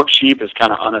said, a book sheep is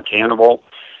kind of unattainable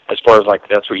as far as like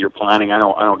that's what you're planning. I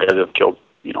know guys that have killed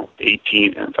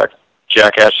 18. In fact,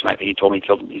 Jack Ashton, I think he told me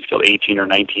he's killed 18 or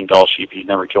 19 doll sheep. He's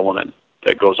never killed one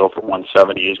that goes over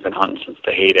 170. He's been hunting since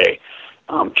the heyday.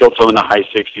 Killed some in the high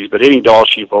 60s, but any doll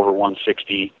sheep over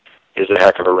 160 is a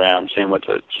heck of a ram. Same with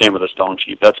the stone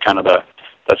sheep. That's kind of the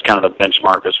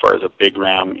benchmark as far as a big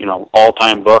ram.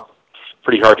 All-time book,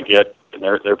 pretty hard to get, and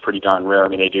they're pretty darn rare. I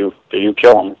mean, they do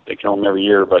kill them. They kill them every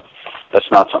year, but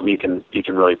that's not something you can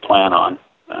really plan on.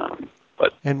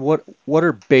 And what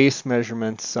are base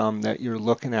measurements that you're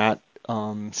looking at,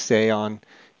 say on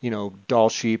doll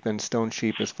sheep and stone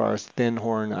sheep as far as thin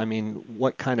horn? I mean,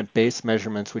 what kind of base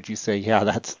measurements would you say?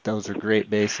 Yeah, those are great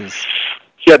bases.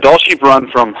 Yeah, doll sheep run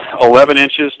from 11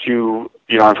 inches to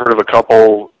I've heard of a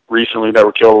couple recently that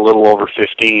were killed a little over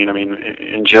 15. I mean,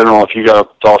 in general, if you got a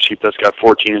doll sheep that's got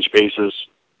 14-inch bases,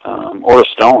 or a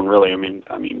stone, really,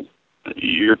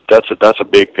 that's a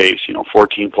big base.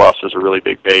 14 plus is a really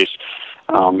big base.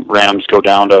 Rams go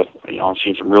down to, I've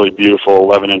seen some really beautiful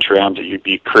 11-inch rams that you'd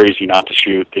be crazy not to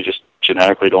shoot. They just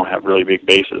genetically don't have really big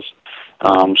bases.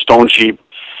 Stone sheep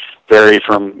vary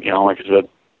from, like I said,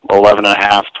 11 and a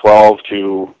half, 12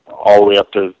 to all the way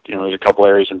up to, there's a couple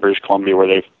areas in British Columbia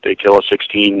where they kill a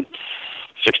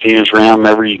 16-inch ram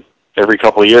every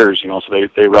couple of years, so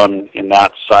they run in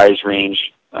that size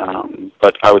range.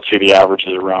 But I would say the average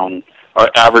is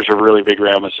average of really big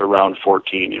ram is around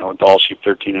 14, doll sheep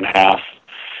 13 and a half,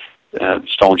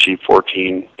 stone sheep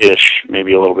 14-ish,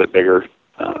 maybe a little bit bigger.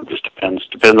 Just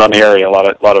depends on the area. A lot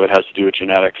of it has to do with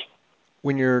genetics.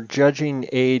 When you're judging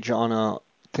age on a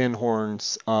thin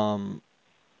horns, on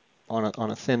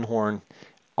a thin horn,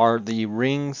 are the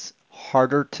rings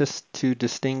harder to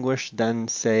distinguish than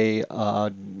say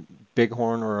a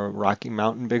bighorn or a Rocky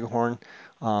Mountain bighorn?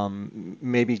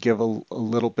 Maybe give a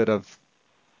little bit of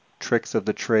tricks of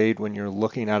the trade when you're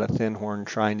looking at a thin horn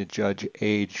trying to judge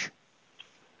age.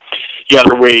 Yeah,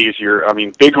 they're way easier. I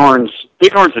mean, bighorns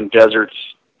in deserts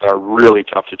are really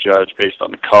tough to judge based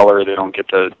on the color. They don't get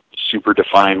the super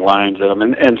defined lines in them,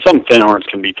 and some thin horns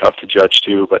can be tough to judge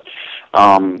too. But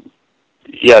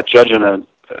judging and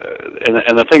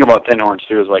the thing about thin horns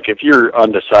too is like if you're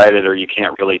undecided or you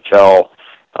can't really tell,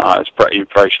 you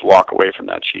probably should walk away from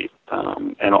that sheep.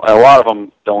 And a lot of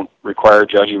them don't require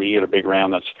judging. You get a big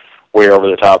ram that's way over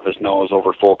the top of his nose,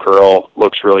 over full curl,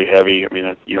 looks really heavy. I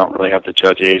mean, you don't really have to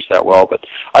judge age that well. But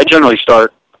I always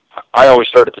start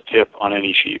at the tip on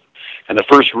any sheep. And the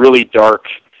first really dark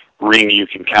ring you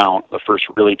can count, the first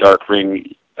really dark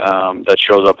ring that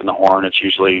shows up in the horn, it's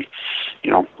usually,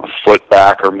 a foot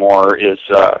back or more, is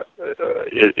what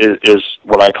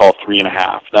I call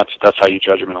 3.5. That's how you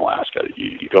judge them in Alaska.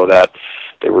 You go that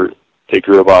they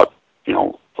grew about,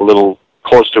 a little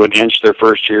close to an inch their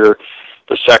first year.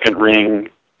 The second ring,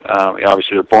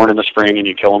 obviously they're born in the spring and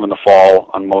you kill them in the fall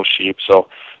on most sheep. So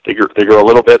they grow a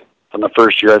little bit in the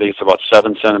first year. I think it's about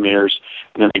 7 centimeters.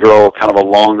 And then they grow kind of a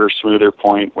longer, smoother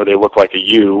point where they look like a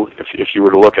U if you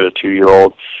were to look at a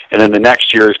 2-year-old. And then the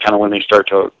next year is kind of when they start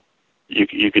to,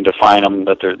 you can define them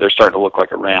that they're starting to look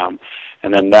like a ram.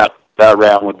 And then that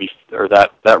ram would be, or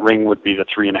that ring would be the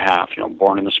 3.5,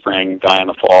 born in the spring, die in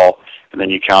the fall. And then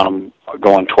you count them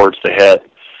going towards the head.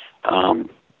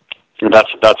 And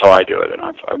that's how I do it, and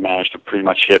I've managed to pretty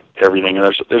much hit everything.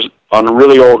 And there's on the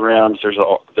really old rams,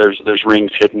 there's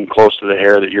rings hidden close to the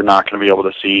hair that you're not going to be able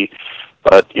to see.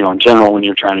 But in general, when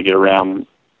you're trying to get a ram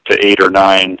to 8 or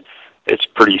 9, it's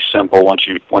pretty simple once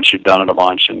you've done it a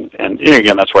bunch. And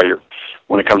again, that's why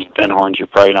when it comes to thin horns, you're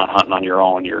probably not hunting on your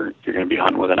own. You're going to be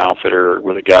hunting with an outfitter or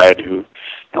with a guide who,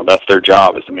 that's their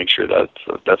job, is to make sure that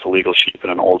that's a legal sheep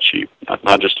and an old sheep,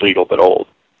 not just legal but old.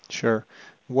 Sure.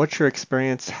 What's your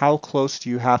experience? How close do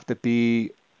you have to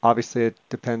be? Obviously, it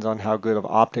depends on how good of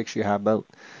optics you have, but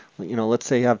let's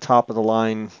say you have top of the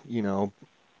line,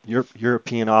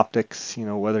 European optics,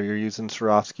 whether you're using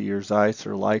Swarovski or Zeiss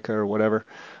or Leica or whatever.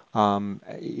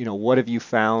 What have you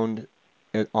found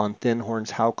on thin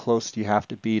horns? How close do you have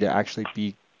to be to actually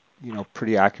be,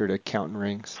 pretty accurate at counting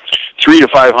rings? 300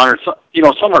 to 500.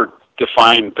 Some are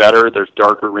defined better. There's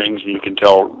darker rings and you can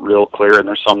tell real clear, and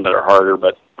there's some that are harder.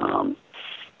 But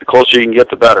the closer you can get,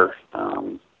 the better.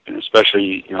 And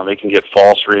especially, they can get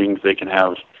false rings. They can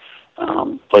have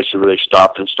places where they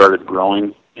stopped and started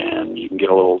growing, and you can get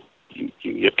you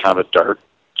can get kind of a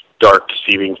dark,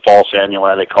 deceiving false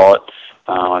annuli, they call it.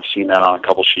 I've seen that on a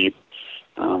couple sheep.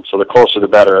 So the closer the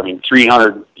better. I mean,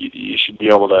 300, you should be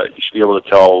able to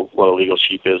tell what a legal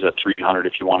sheep is at 300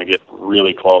 if you want to get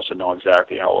really close and know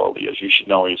exactly how old he is. You should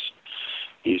know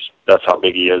that's how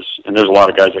big he is. And there's a lot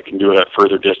of guys that can do it at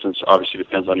further distance. Obviously,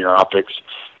 depends on your optics.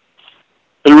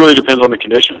 It really depends on the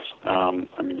conditions.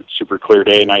 It's super clear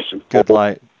day, nice and cold. Good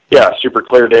light. Yeah, super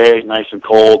clear day, nice and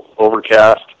cold,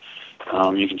 overcast.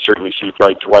 You can certainly see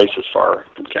right twice as far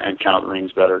and count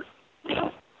rings better.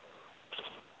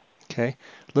 Okay,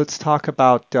 let's talk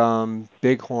about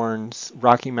bighorns,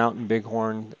 Rocky Mountain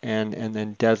bighorn, and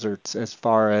then deserts as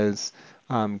far as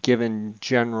given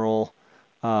general,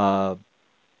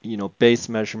 base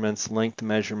measurements, length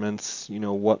measurements,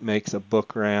 what makes a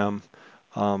book ram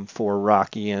for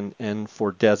Rocky and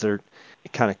for desert.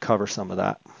 Kind of cover some of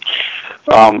that.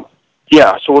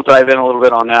 Yeah, so we'll dive in a little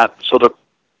bit on that. So the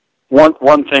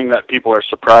one thing that people are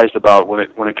surprised about when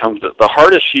it comes to the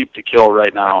hardest sheep to kill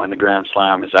right now in the Grand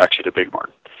Slam is actually the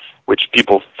bighorn, which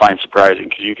people find surprising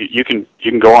because you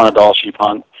can go on a Dall sheep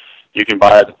hunt, you can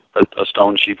buy a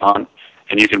stone sheep hunt,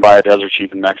 and you can buy a desert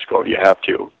sheep in Mexico if you have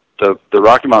to. The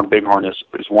Rocky Mountain bighorn is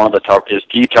the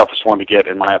toughest one to get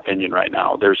in my opinion right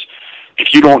now.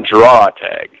 If you don't draw a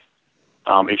tag,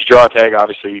 if you draw a tag,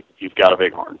 obviously you've got a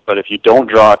bighorn. But if you don't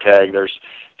draw a tag, there's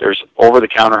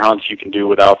over-the-counter hunts you can do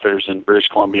with outfitters in British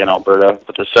Columbia and Alberta,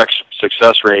 but the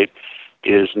success rate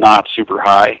is not super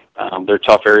high. They're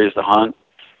tough areas to hunt.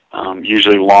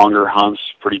 Usually longer hunts,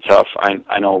 pretty tough.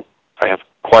 I know I have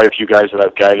quite a few guys that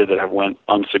I've guided that have went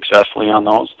unsuccessfully on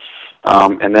those.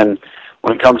 And then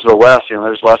when it comes to the West,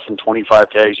 there's less than 25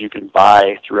 tags you can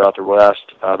buy throughout the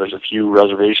West. There's a few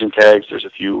reservation tags. There's a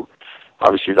few,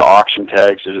 obviously, the auction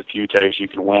tags. There's a few tags you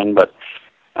can win, but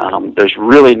there's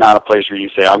really not a place where you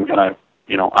say, I'm gonna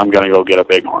go get a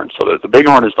bighorn. So the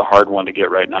bighorn is the hard one to get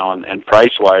right now, and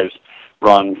price-wise,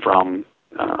 run from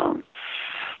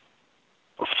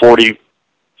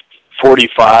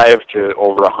 45 to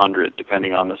over 100,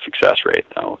 depending on the success rate.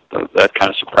 Now, that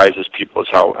kind of surprises people is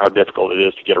how difficult it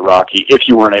is to get a Rocky if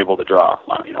you weren't able to draw.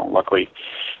 Luckily,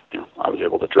 I was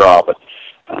able to draw, but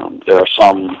there are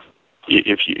some.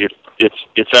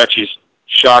 It's actually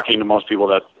shocking to most people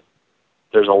that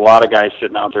there's a lot of guys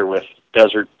sitting out there with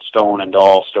desert, stone, and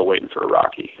Dall still waiting for a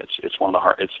Rocky. It's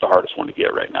the hardest one to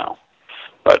get right now.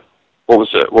 But what was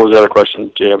the other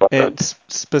question, Jay, about that?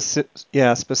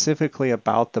 Specifically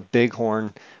about the bighorn.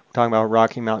 We're talking about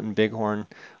Rocky Mountain bighorn.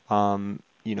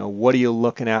 What are you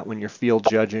looking at when you're field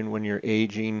judging, when you're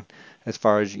aging, as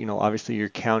far as, obviously you're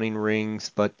counting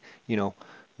rings, but,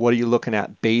 what are you looking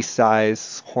at base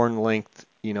size, horn length,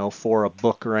 for a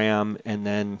book ram, and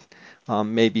then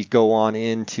maybe go on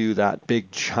into that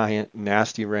big, giant,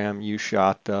 nasty ram you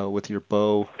shot with your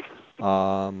bow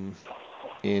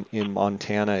in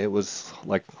Montana. It was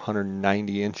like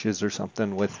 190 inches or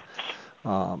something with,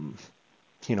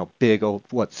 big old,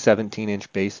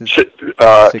 17-inch bases?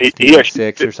 16 and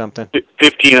 6 or something?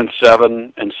 15 and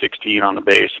 7 and 16 on the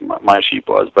base, my sheep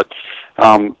was. But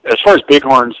as far as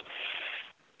bighorns,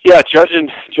 yeah,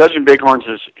 judging bighorns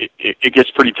it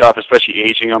gets pretty tough, especially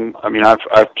aging them. I mean,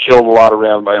 I've killed a lot of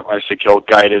rams. I say killed,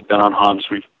 guided, been on hunts.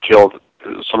 We've killed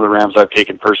some of the rams I've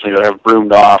taken personally that have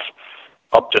broomed off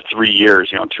up to 3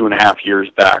 years, 2.5 years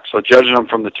back. So judging them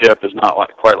from the tip is not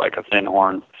quite like a thin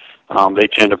horn. They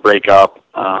tend to break up,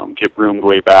 get broomed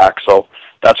way back. So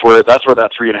that's where that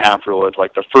 3.5 rule is.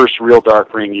 Like the first real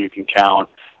dark ring you can count,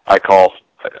 I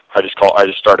just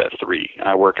start at 3 and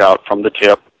I work out from the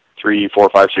tip. 3, 4,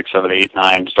 5, 6, 7, 8,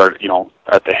 9. Start,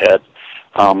 at the head.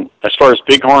 As far as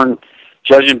bighorn,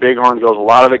 judging bighorn goes, a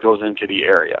lot of it goes into the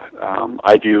area.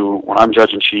 When I'm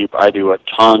judging sheep, I do a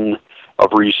ton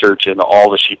of research into all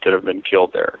the sheep that have been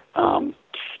killed there.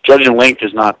 Judging length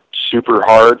is not super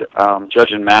hard.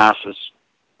 Judging mass is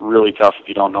really tough if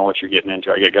you don't know what you're getting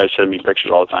into. I get guys sending me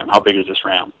pictures all the time. How big is this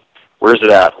ram? Where's it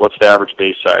at? What's the average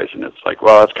base size? And it's like,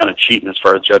 well, that's kind of cheating as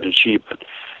far as judging sheep. But,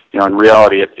 in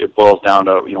reality, it boils down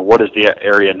to, what is the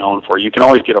area known for? You can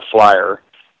always get a flyer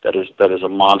that is a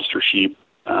monster sheep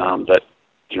that,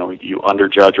 you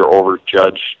underjudge or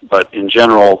overjudge. But in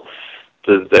general,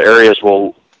 the areas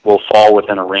will fall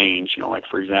within a range. Like,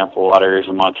 for example, a lot of areas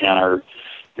in Montana are,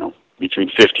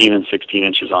 between 15 and 16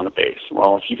 inches on the base.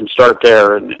 Well, if you can start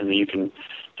there and then you can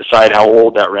decide how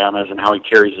old that ram is and how he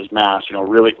carries his mass,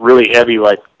 really, really heavy,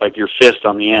 like your fist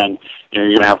on the end, you're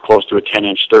going to have close to a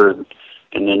 10-inch third.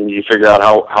 And then you figure out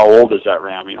how old is that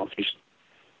ram.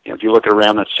 If you look at a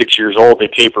ram that's 6 years old, they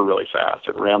taper really fast.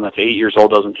 If a ram that's 8 years old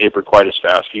doesn't taper quite as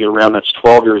fast. If you get a ram that's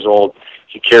 12 years old,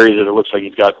 he carries it. It looks like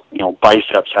he's got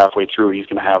biceps halfway through. He's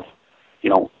going to have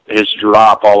his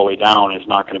drop all the way down is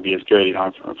not going to be as good.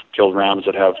 I've killed rams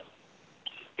that have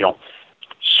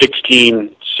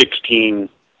 16,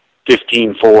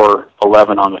 15, 4,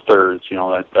 11 on the thirds.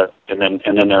 And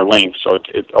then their length. So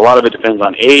a lot of it depends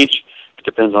on age. It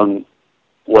depends on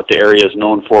what the area is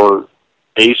known for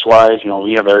base-wise.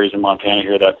 We have areas in Montana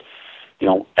here that,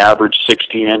 average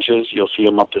 16 inches. You'll see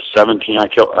them up to 17. I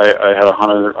had a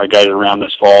hunter I guided around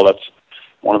this fall. That's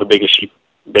one of the biggest sheep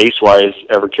base-wise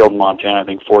ever killed in Montana, I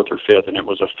think 4th or 5th, and it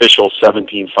was official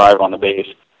 17.5 on the base.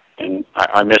 And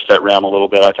I missed that ram a little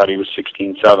bit. I thought he was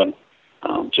 16.7.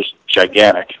 Just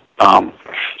gigantic.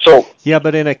 Yeah,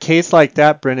 but in a case like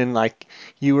that, Brendan, like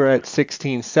you were at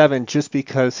 16.7 just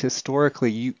because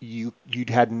historically you'd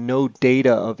had no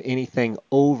data of anything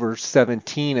over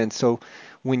 17, and so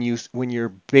when you're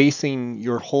basing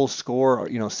your whole score,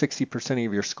 60%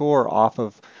 of your score off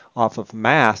of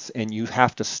mass, and you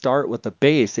have to start with the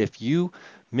base, if you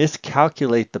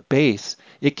miscalculate the base,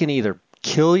 it can either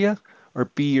kill you or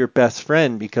be your best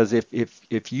friend, because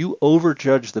if you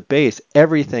overjudge the base,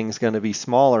 everything's going to be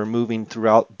smaller moving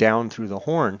down through the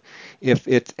horn. If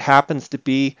it happens to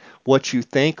be what you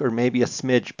think or maybe a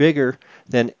smidge bigger,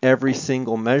 then every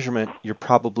single measurement you're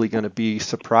probably going to be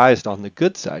surprised on the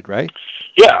good side, right?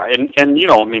 Yeah, and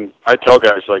I tell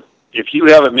guys, like, if you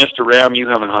haven't missed a ram, you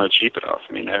haven't hunted sheep enough.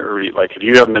 Everybody, like, if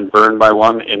you haven't been burned by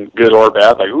one in good or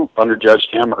bad, like,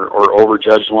 underjudged him or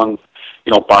overjudged one,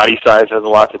 body size has a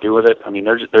lot to do with it.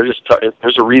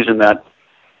 There's a reason that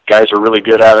guys are really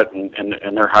good at it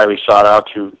and they're highly sought out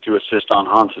to assist on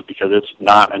hunts, is because it's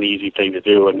not an easy thing to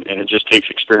do, and it just takes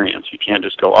experience. You can't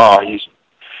just go, I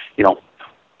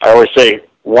always say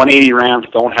 180 rams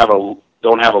don't have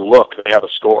a look, they have a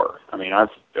score.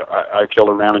 I killed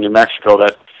a ram in New Mexico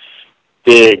that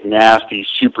big, nasty,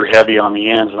 super heavy on the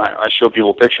ends, and I show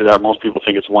people a picture of that. Most people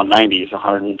think it's 190. It's a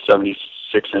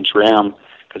 176-inch ram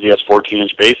because he has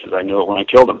 14-inch bases. I knew it when I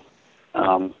killed him.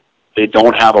 They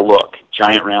don't have a look.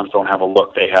 Giant rams don't have a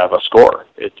look. They have a score.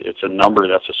 It's a number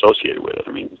that's associated with it.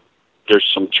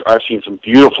 I've seen some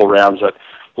beautiful rams that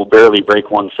will barely break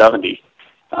 170,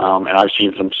 and I've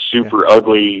seen some super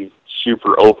ugly,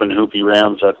 super open, hoopy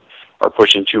rams that are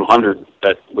pushing 200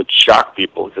 that would shock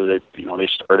people because they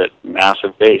start at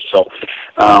massive base. So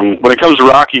when it comes to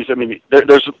Rockies,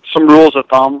 there's some rules of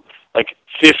thumb, like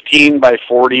 15 by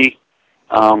 40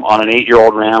 on an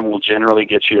 8-year-old ram will generally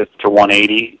get you to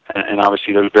 180, and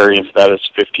obviously there's variance that is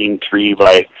 15.3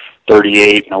 by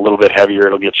 38, and a little bit heavier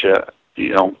it'll get you,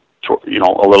 a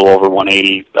little over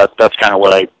 180. That's kind of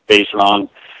what I base it on.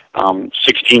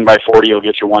 16 by 40 will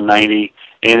get you 190.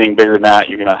 Anything bigger than that,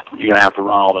 you're gonna have to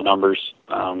run all the numbers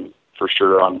for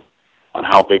sure on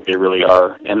how big they really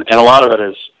are, and a lot of it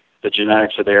is the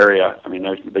genetics of the area.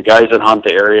 The guys that hunt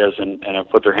the areas and have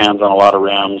put their hands on a lot of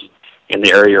rams in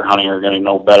the area you're hunting are going to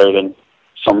know better than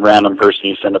some random person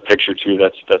you send a picture to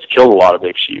that's killed a lot of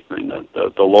big sheep.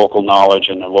 The local knowledge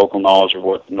and the local knowledge of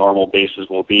what normal bases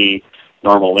will be,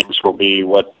 normal lengths will be,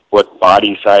 what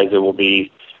body size it will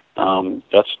be.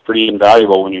 That's pretty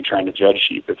invaluable when you're trying to judge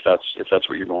sheep, if that's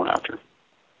what you're going after.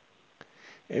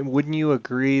 And wouldn't you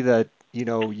agree that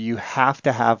you have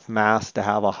to have mass to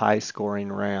have a high scoring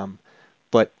ram,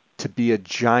 but to be a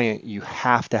giant you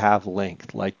have to have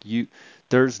length?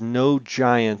 There's no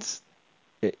giants.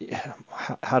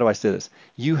 How do I say this?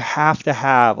 You have to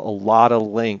have a lot of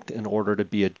length in order to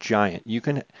be a giant. You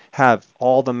can have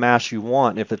all the mass you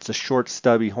want. If it's a short,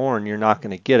 stubby horn, you're not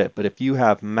going to get it. But if you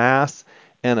have mass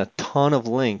and a ton of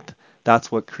length,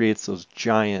 that's what creates those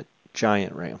giant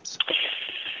rams.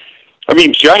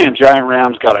 Giant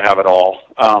rams got to have it all.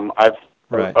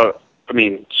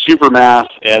 Super mass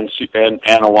and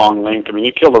a long length.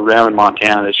 You killed a ram in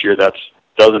Montana this year that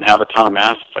doesn't have a ton of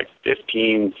mass. It's like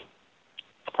 15.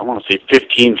 I want to say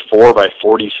 15.4 by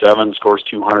 47, scores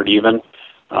 200 even.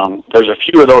 There's a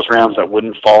few of those rams that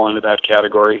wouldn't fall into that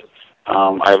category.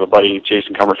 I have a buddy,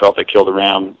 Jason Kummerfeld, that killed a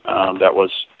ram that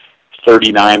was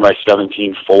 39 by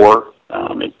 17.4.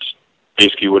 It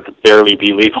basically would barely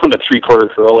be lethal in the three-quarter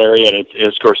curl area, and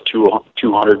it scores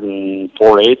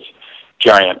 204/8.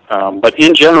 Giant. But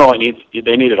in general,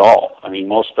 they need it all. I mean,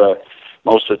 most of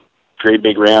great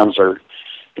big rams are,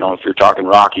 if you're talking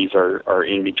Rockies, are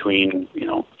in between,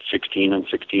 16 and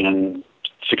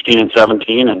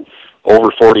 17 and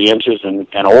over 40 inches and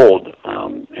old.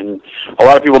 And a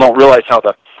lot of people don't realize how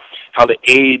the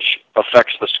age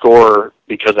affects the score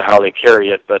because of how they carry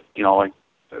it. But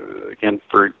again,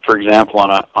 for example,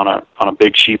 on a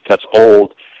big sheep that's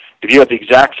old, if you have the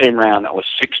exact same ram that was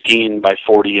 16 by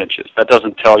 40 inches, that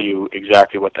doesn't tell you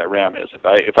exactly what that ram is.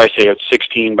 If I say it's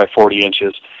 16 by 40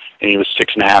 inches and he was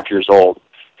 6.5 years old,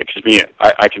 it could be,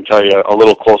 I can tell you a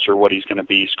little closer what he's going to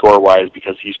be score-wise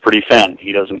because he's pretty thin.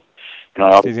 He doesn't,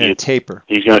 he's going to taper.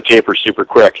 He's going to taper super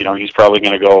quick. He's probably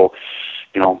going to go,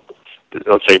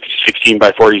 let's say 16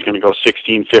 by 40, he's going to go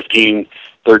 16, 15,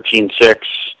 13, 6,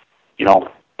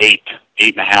 8,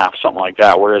 8.5, something like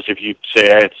that. Whereas if you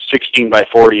say it's 16 by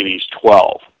 40 and he's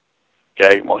 12,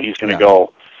 okay, well, he's going to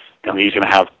go, he's going to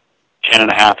have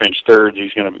 10.5-inch thirds.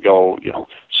 He's going to go,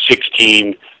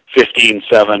 16, 15,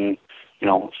 7,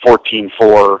 14,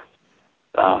 4,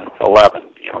 11,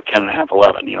 10.5,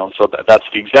 11, so that's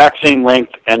the exact same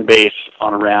length and base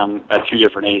on a ram at two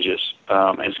different ages,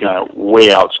 and it's going to way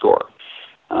outscore.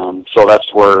 So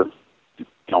that's where,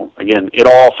 again, it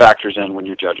all factors in when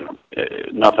you're judging them.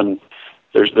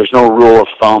 There's no rule of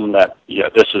thumb that,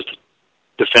 this is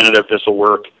definitive, this will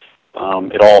work.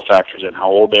 It all factors in how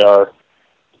old they are,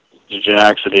 the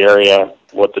genetics of the area,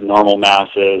 what the normal mass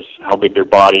is, how big their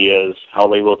body is, how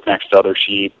they look next to other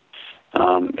sheep.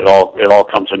 It all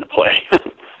comes into play.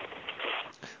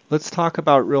 Let's talk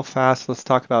about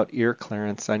ear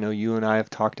clearance. I know you and I have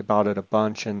talked about it a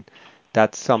bunch, and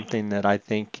that's something that I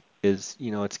think is,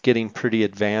 it's getting pretty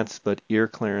advanced, but ear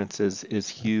clearance is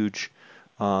huge.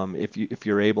 If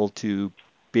you're able to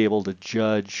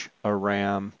judge a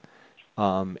ram,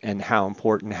 and how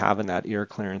important having that ear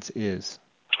clearance is.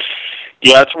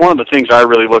 Yeah, it's one of the things I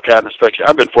really look at, and especially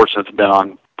I've been fortunate to be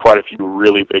on quite a few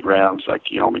really big rams, like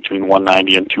between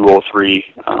 190 and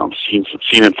 203. Seen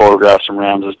in photographs some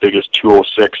rams as big as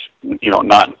 206.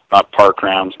 Not park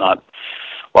rams, not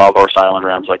Wild Horse Island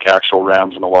rams, like actual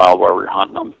rams in the wild where we're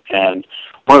hunting them. And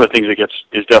one of the things that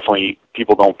is definitely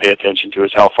people don't pay attention to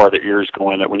is how far their ears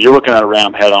go in. When you're looking at a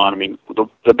ram head on, I mean,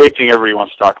 the big thing everybody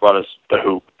wants to talk about is the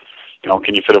hoop.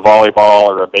 Can you fit a volleyball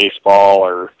or a baseball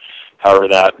or however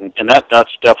that? And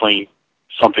that's definitely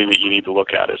something that you need to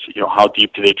look at is, how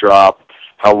deep do they drop?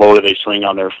 How low do they swing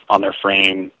on their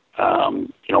frame?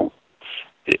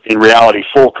 In reality,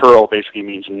 full curl basically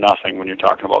means nothing when you're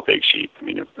talking about big sheep. I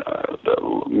mean,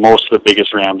 most of the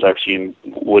biggest rams I've seen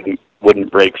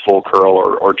wouldn't break full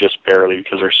curl or just barely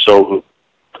because they're so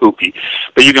hoopy.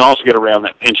 But you can also get a ram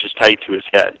that pinches tight to his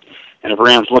head. And if a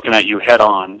ram's looking at you head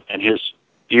on and his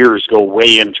ears go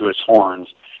way into his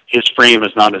horns, his frame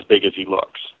is not as big as he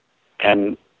looks.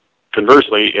 And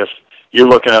conversely, if you're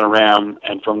looking at a ram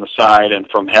and from the side and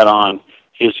from head on,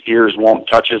 his ears won't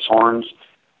touch his horns,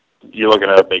 you're looking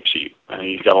at a big sheep. And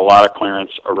he's got a lot of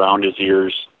clearance around his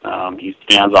ears. He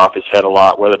stands off his head a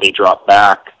lot, whether they drop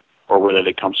back or whether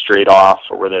they come straight off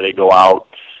or whether they go out.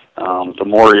 The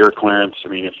more ear clearance, I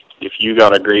mean, if you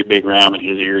got a great big ram and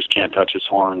his ears can't touch his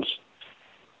horns,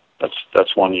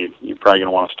 that's one you're probably going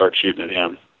to want to start shooting at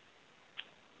him.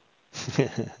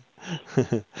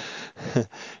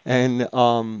 And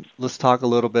let's talk a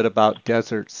little bit about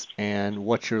deserts and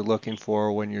what you're looking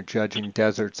for when you're judging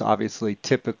deserts. Obviously,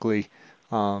 typically,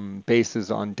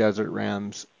 bases on desert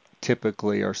rams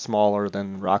typically are smaller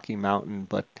than Rocky Mountain,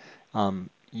 but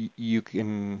you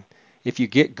can, if you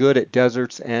get good at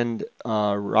deserts and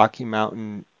Rocky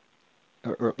Mountain,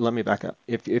 or let me back up.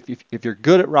 If you're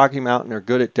good at Rocky Mountain or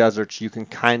good at deserts, you can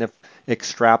kind of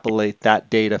extrapolate that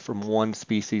data from one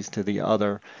species to the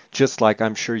other, just like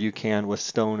I'm sure you can with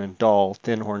stone and Dall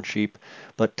thinhorn sheep.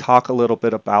 But talk a little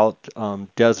bit about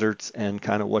deserts and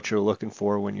kind of what you're looking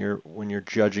for when you're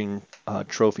judging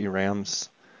trophy rams,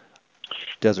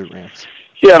 desert rams.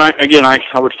 Yeah, and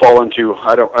I would fall into,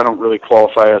 I don't really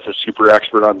qualify as a super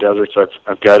expert on deserts.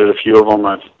 I've guided a few of them.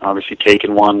 I've obviously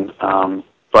taken one,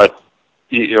 but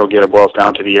again, it boils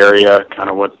down to the area, kind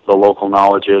of what the local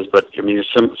knowledge is. But I mean, it's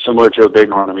similar to a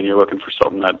bighorn. I mean, you're looking for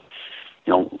something that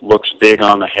looks big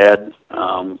on the head.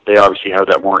 They obviously have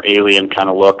that more alien kind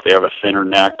of look. They have a thinner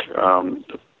neck.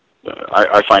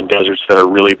 I find deserts that are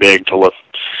really big to look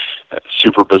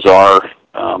super bizarre.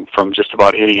 from just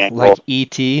about any angle. Like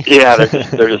E.T.? Yeah,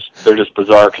 they're just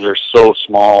bizarre because they're so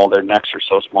small. Their necks are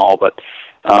so small, but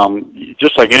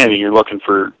just like anything, you're looking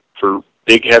for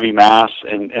big, heavy mass,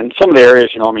 and some of the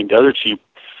areas, I mean, desert sheep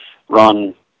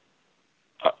run.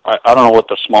 I don't know what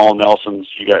the small Nelsons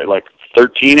you got, like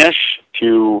 13-ish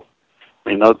to. I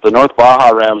mean, the North Baja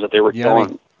rams that they were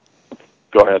killing.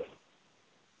 Go ahead.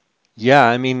 Yeah,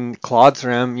 I mean, Claude's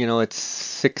ram,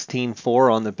 it's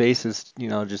 16.4 on the bases,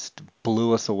 just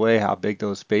blew us away how big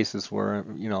those bases were,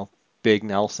 big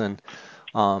Nelson.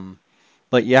 Um,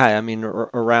 but yeah, I mean,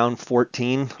 around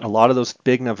 14, a lot of those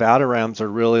big Nevada rams are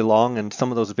really long, and some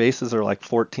of those bases are like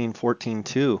 14, 14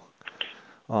 too.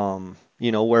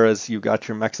 Whereas you got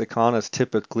your Mexicanas,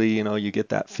 typically, you get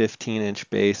that 15-inch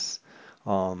base,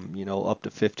 up to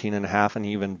 15 and a half and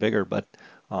even bigger. But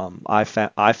I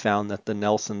found that the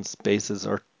Nelson's bases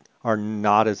are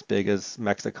not as big as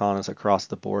Mexicanas across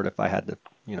the board if I had to,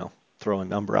 throw a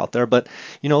number out there. But,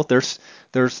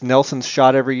 there's Nelson's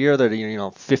shot every year that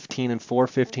are, 15 and 4,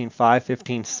 15.5,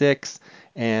 15.6,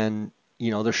 and,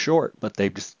 they're short, but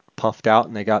they've just puffed out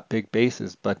and they got big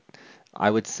bases. But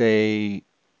I would say,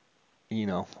 you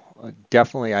know,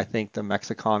 definitely I think the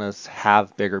Mexicanas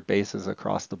have bigger bases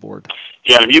across the board.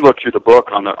 Yeah, and if you look through the book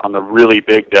on the really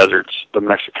big deserts, the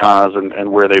Mexicanas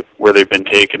and where they've been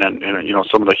taken, and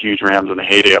some of the huge rams in the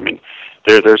heyday. I mean,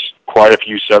 there's quite a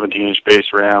few 17-inch base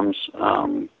rams,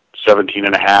 17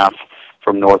 and a half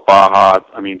from North Baja.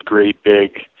 I mean, great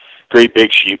big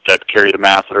sheep that carry the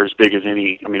mass that are as big as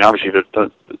any. I mean, obviously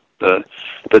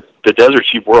the desert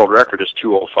sheep world record is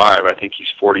 205. I think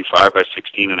he's 45 by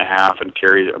 16 and a half and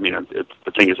carries. I mean,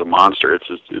 the thing is a monster. It's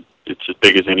as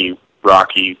big as any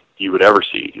Rocky you would ever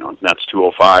see. And that's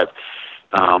 205.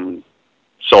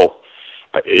 So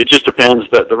it just depends.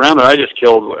 The ram that I just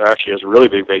killed actually has a really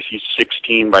big base. He's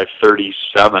 16 by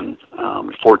 37,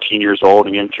 14 years old.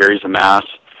 Again, carries a mass.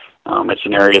 It's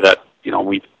an area that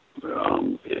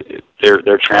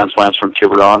they're transplants from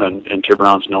Tiburon, and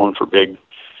Tiburon's known for big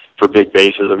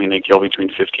bases. I mean, they kill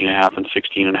between 15 and a half and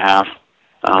 16 and a half.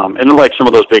 And like some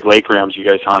of those big lake rams you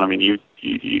guys hunt, I mean,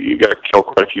 you got to kill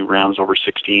quite a few rams over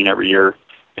 16 every year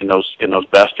in those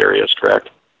best areas, correct?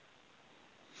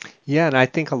 Yeah, and I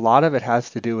think a lot of it has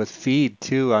to do with feed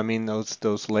too. I mean,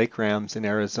 those lake rams in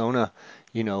Arizona,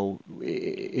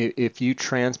 if you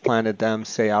transplanted them,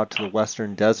 say, out to the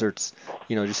western deserts,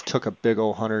 just took a big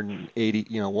old 180,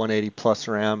 180 plus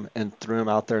ram and threw him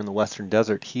out there in the western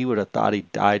desert, he would have thought he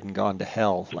died and gone to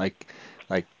hell. Like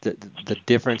the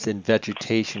difference in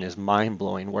vegetation is mind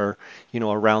blowing. Where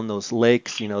around those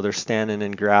lakes, they're standing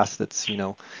in grass that's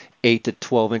 8 to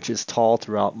 12 inches tall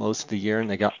throughout most of the year, and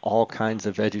they got all kinds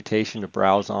of vegetation to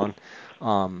browse on.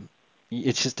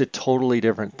 It's just a totally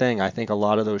different thing. I think a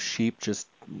lot of those sheep just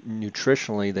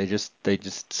nutritionally they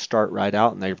just start right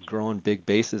out and they're growing big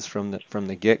bases from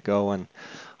the get go, and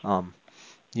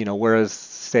whereas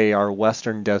say our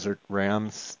western desert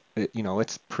rams,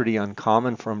 it's pretty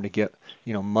uncommon for them to get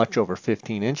much over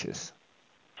 15 inches.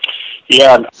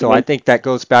 Yeah. So I think that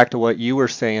goes back to what you were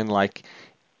saying, like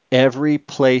every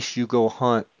place you go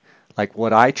hunt, like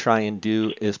what I try and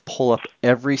do is pull up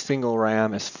every single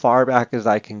ram as far back as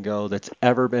I can go that's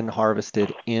ever been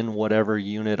harvested in whatever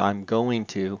unit I'm going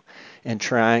to, and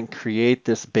try and create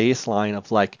this baseline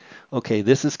of like, okay,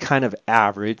 this is kind of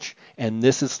average, and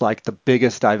this is like the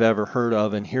biggest I've ever heard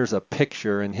of, and here's a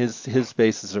picture, and his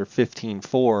bases are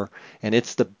 15.4, and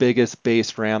it's the biggest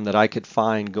base ram that I could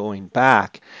find going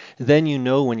back. Then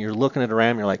when you're looking at a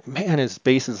ram, you're like, man, his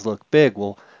bases look big.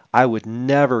 Well, I would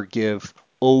never give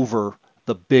over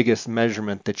the biggest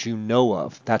measurement that you know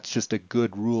of. That's just a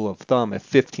good rule of thumb. If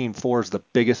 15.4 is the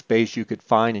biggest base you could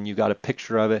find and you got a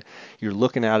picture of it, you're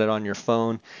looking at it on your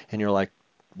phone and you're like,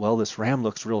 well, this ram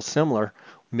looks real similar.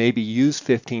 Maybe use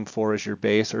 15.4 as your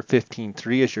base or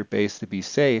 15.3 as your base to be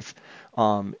safe.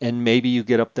 And maybe you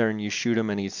get up there and you shoot him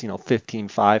and he's 15.5,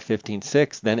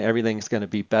 15.6, then everything's going to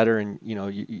be better, and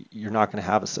you're not going to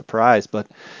have a surprise. But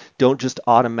don't just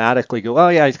automatically go, oh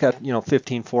yeah, he's got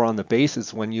 15.4 on the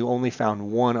bases when you only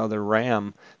found one other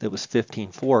ram that was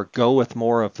 15.4. Go with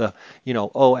more of the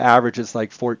average is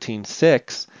like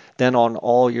 14.6. Then on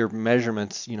all your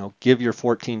measurements, give your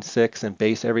 14.6 and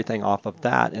base everything off of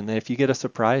that. And then if you get a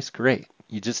surprise, great.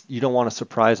 You don't want a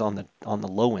surprise on the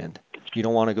low end. You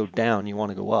don't want to go down. You want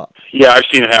to go up. Yeah, I've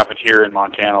seen it happen here in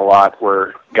Montana a lot,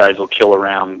 where guys will kill a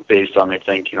ram based on, they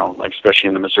think, like especially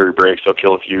in the Missouri breaks, they'll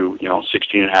kill a few,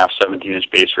 16 and a half, 17-inch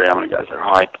base ram, and the guys are,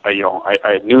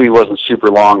 I knew he wasn't super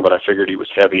long, but I figured he was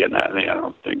heavy, and that,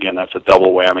 again, that's a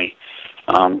double whammy.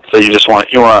 So you want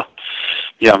to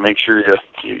yeah, make sure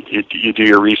you do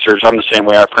your research. I'm the same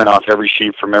way. I print off every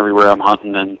sheep from everywhere I'm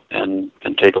hunting and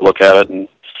take a look at it, and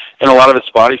a lot of it's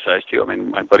body size too. I mean,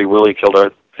 my buddy Willie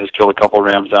has killed a couple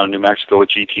rams down in New Mexico with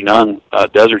GT Nunn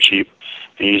desert sheep,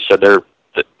 and he said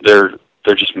they're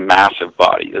just massive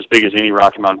body, as big as any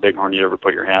Rocky Mountain bighorn you ever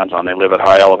put your hands on. They live at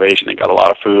high elevation. They got a lot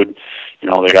of food. They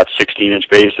got 16-inch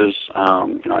bases.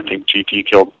 I think GT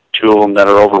killed two of them that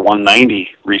are over 190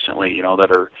 recently.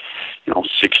 That are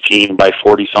 16 by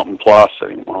 40 something plus. I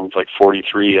think one of them's like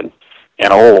 43 and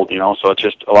old. So it's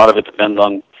just a lot of it depends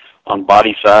on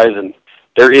body size, and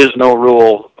there is no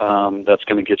rule that's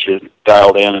going to get you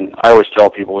dialed in. And I always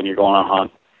tell people when you're going on a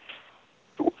hunt,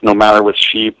 no matter with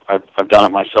sheep, I've done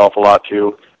it myself a lot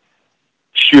too.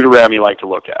 Shoot a ram you like to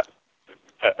look at.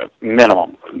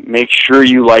 Minimum. Make sure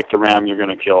you like the ram you're going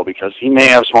to kill, because he may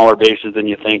have smaller bases than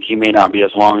you think. He may not be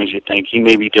as long as you think. He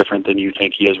may be different than you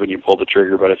think he is when you pull the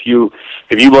trigger. But if you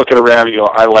look at a ram and you go,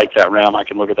 I like that ram, I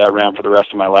can look at that ram for the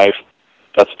rest of my life,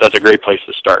 that's a great place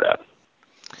to start at.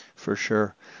 For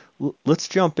sure. Let's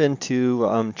jump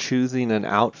into choosing an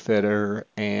outfitter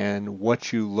and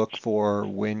what you look for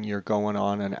when you're going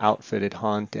on an outfitted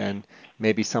hunt, and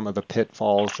maybe some of the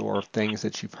pitfalls or things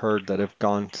that you've heard that have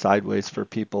gone sideways for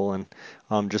people, and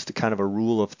just a kind of a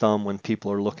rule of thumb when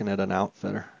people are looking at an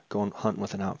outfitter, going hunting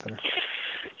with an outfitter.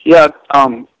 Yeah,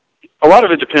 a lot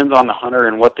of it depends on the hunter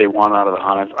and what they want out of the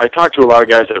hunt. I talked to a lot of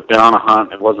guys that have been on a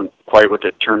hunt. It wasn't quite what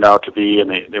it turned out to be,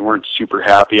 and they weren't super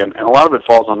happy. And a lot of it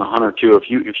falls on the hunter too.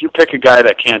 If you pick a guy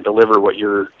that can't deliver what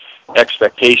your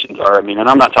expectations are, I mean, and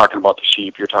I'm not talking about the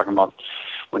sheep. You're talking about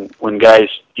when guys,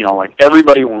 like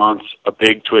everybody wants a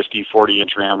big, twisty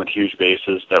 40-inch ram with huge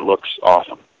bases that looks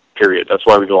awesome. Period. That's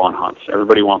why we go on hunts.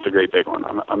 Everybody wants a great big one.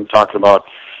 I'm talking about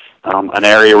an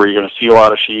area where you're going to see a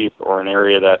lot of sheep, or an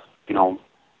area that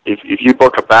if you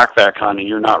book a backpack hunt and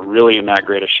you're not really in that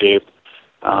great of shape,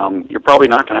 you're probably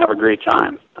not going to have a great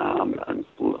time. And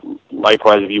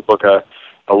likewise, if you book a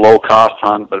low-cost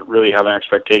hunt but really have an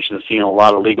expectation of seeing a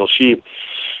lot of legal sheep,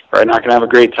 you're not going to have a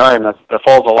great time. That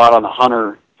falls a lot on the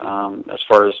hunter as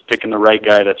far as picking the right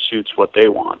guy that suits what they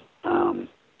want.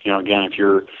 Again, if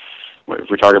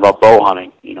we're talking about bow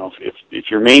hunting, if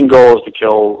your main goal is to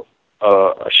kill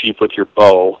a sheep with your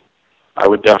bow, I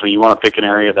would definitely, you want to pick an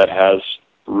area that has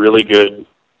really good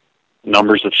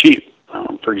numbers of sheep.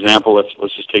 For example,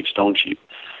 let's just take stone sheep.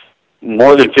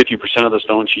 More than 50% of the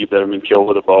stone sheep that have been killed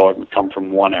with a bow have come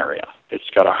from one area. It's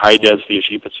got a high density of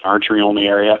sheep. It's an archery-only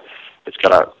area. It's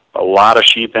got a lot of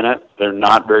sheep in it. They're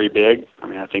not very big. I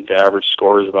mean, I think the average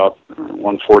score is about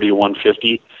 140 to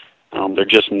 150. They're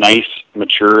just nice,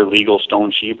 mature, legal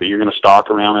stone sheep that you're going to stalk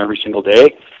around every single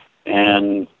day,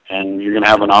 and you're going to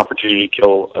have an opportunity to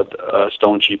kill a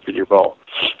stone sheep with your bow.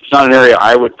 It's not an area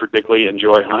I would particularly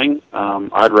enjoy hunting.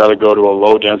 I'd rather go to a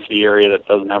low-density area that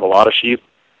doesn't have a lot of sheep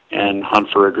and hunt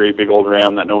for a great big old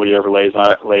ram that nobody ever laid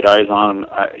eyes on.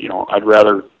 I'd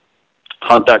rather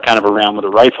hunt that kind of a ram with a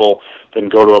rifle than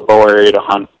go to a bow area to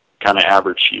hunt kind of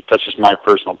average sheep. That's just my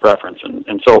personal preference.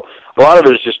 And so a lot of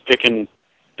it is just picking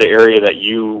the area that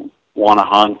you want to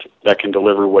hunt that can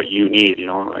deliver what you need.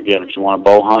 Again, if you want a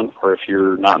bow hunt, or if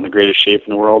you're not in the greatest shape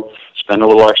in the world, spend a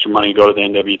little extra money, go to the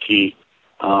NWT.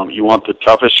 You want the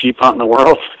toughest sheep hunt in the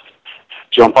world,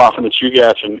 jump off in the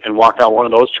Chugach and walk out one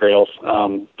of those trails.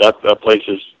 That place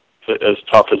is as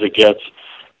tough as it gets.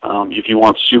 If you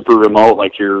want super remote,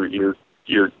 like your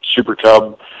Super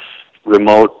Cub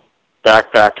remote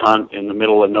backpack hunt in the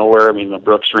middle of nowhere, I mean, the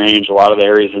Brooks Range, a lot of the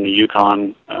areas in the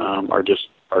Yukon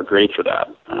are great for that.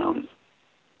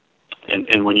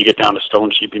 And when you get down to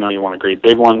stone sheep, you want a great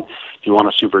big one. You want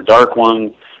a super dark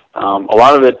one. A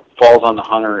lot of it falls on the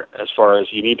hunter as far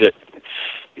as you need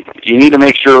to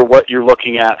make sure what you're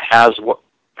looking at has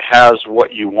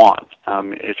what you want.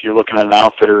 If you're looking at an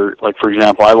outfitter, like for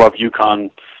example, I love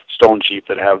Yukon stone sheep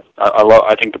that have.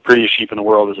 I think the prettiest sheep in the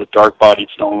world is a dark-bodied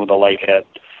stone with a light head.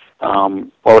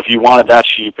 Well, if you wanted that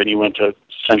sheep and you went to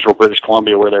central British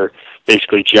Columbia where they're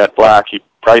basically jet black, you'd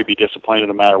probably be disappointed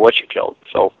no matter what you killed.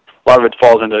 So a lot of it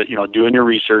falls into doing your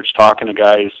research, talking to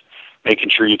guys, making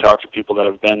sure you talk to people that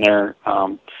have been there.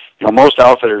 Most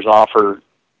outfitters offer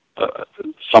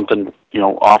something,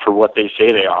 offer what they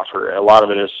say they offer. A lot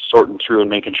of it is sorting through and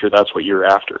making sure that's what you're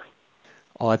after.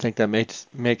 Oh, I think that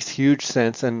makes huge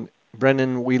sense. And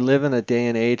Brendan, we live in a day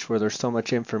and age where there's so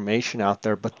much information out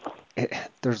there, but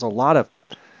there's a lot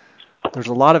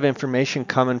of information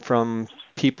coming from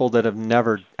people that have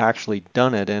never actually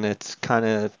done it, and it's kind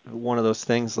of one of those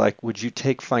things like, would you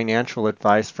take financial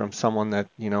advice from someone that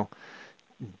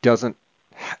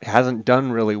hasn't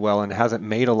done really well and hasn't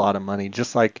made a lot of money?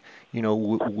 Just like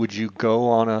would you go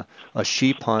on a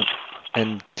sheep hunt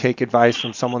and take advice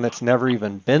from someone that's never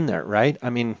even been there, right? I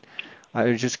mean, I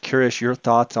was just curious your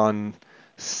thoughts on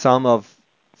some of,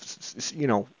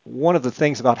 one of the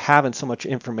things about having so much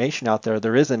information out there,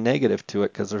 there is a negative to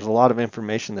it because there's a lot of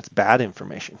information that's bad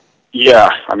information. Yeah,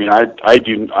 I mean,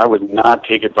 I would not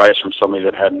take advice from somebody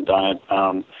that hadn't done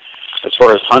it. As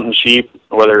far as hunting sheep,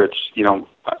 whether it's,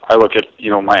 I look at,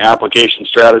 my application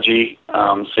strategy,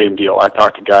 same deal. I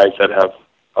talk to guys that have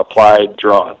applied,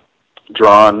 drawn,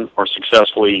 or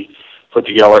successfully put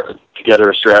together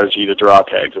a strategy to draw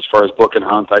tags. As far as book and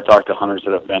hunt, I talk to hunters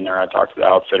that have been there. I talk to the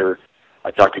outfitter. I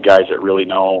talk to guys that really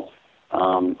know.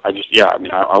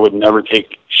 I would never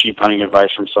take sheep hunting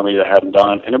advice from somebody that hadn't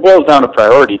done it. And it boils down to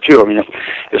priority, too. I mean,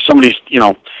 if somebody's,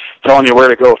 telling you where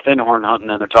to go thin horn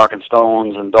hunting and they're talking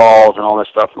stones and dolls and all this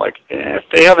stuff, like, if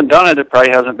they haven't done it, it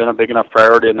probably hasn't been a big enough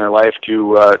priority in their life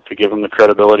to give them the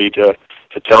credibility to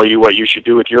tell you what you should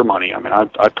do with your money. I mean,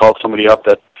 I've called somebody up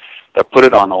that put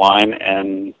it on the line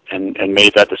and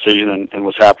made that decision and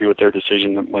was happy with their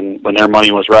decision when their money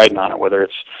was riding on it, whether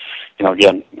it's,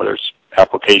 whether it's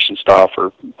application stuff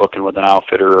or booking with an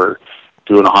outfitter or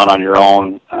doing a hunt on your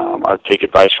own. I'd take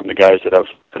advice from the guys that have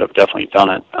definitely done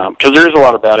it, because there is a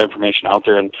lot of bad information out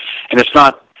there, and it's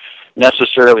not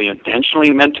necessarily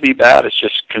intentionally meant to be bad. It's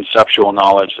just conceptual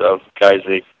knowledge of guys.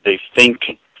 They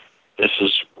think this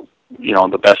is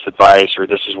the best advice, or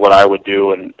this is what I would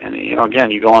do, and again,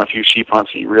 you go on a few sheep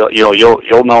hunts and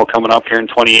you'll know coming up here in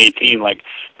 2018, like,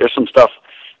 there's some stuff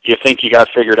you think you got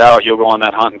figured out. You'll go on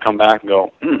that hunt and come back and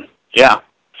go, yeah,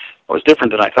 it was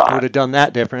different than I thought. I would have done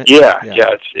that different. Yeah.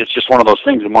 It's just one of those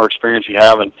things. The more experience you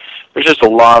have, and there's just a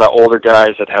lot of older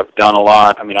guys that have done a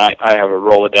lot. I mean, I have a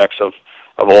Rolodex of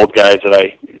old guys that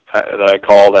I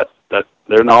call that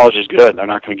their knowledge is good. They're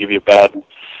not going to give you bad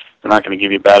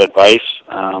advice.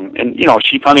 And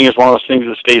sheep hunting is one of those things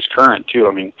that stays current too.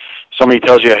 I mean, somebody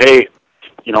tells you, hey,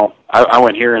 I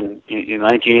went here in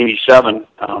 1987.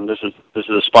 This is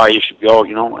the spot you should go.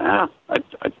 I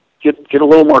get a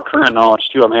little more current knowledge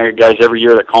too. I mean, I have guys every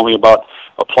year that call me about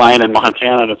applying in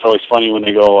Montana, and it's always funny when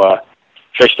they go,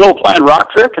 should I still apply in Rock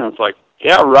Creek? And it's like,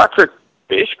 yeah, Rock Creek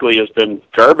basically has been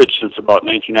garbage since about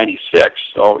 1996.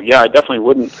 So yeah, I definitely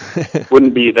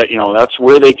wouldn't be that. That's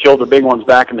where they killed the big ones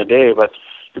back in the day. But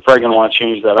you're probably going to want to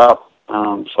change that up.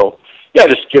 So yeah,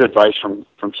 just get advice from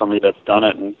somebody that's done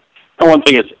it. And one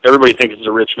thing is, everybody thinks it's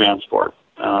a rich man's sport.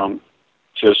 To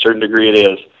a certain degree, it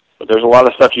is. But there's a lot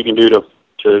of stuff you can do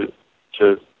to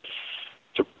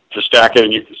stack it,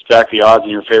 and you stack the odds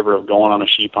in your favor of going on a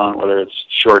sheep hunt, whether it's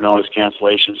short notice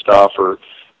cancellation stuff or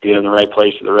being in the right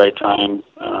place at the right time.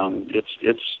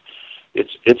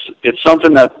 It's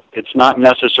something that it's not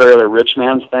necessarily a rich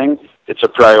man's thing. It's a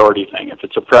priority thing. If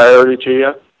it's a priority to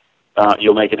you,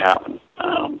 you'll make it happen.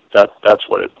 That's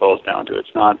what it boils down to.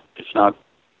 It's not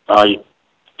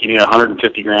you need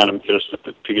 150 grand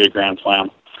to get a grand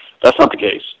slam. That's not the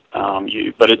case.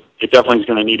 But it definitely is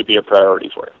going to need to be a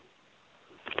priority for you.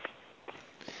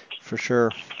 For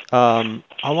sure. I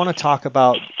want to talk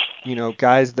about,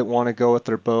 guys that want to go with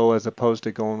their bow as opposed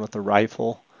to going with a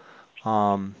rifle.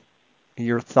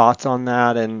 Your thoughts on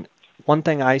that? And one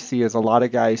thing I see is a lot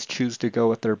of guys choose to go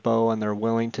with their bow and they're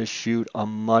willing to shoot a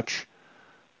much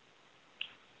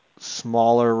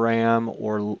smaller ram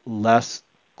or less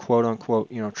quote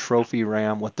unquote, trophy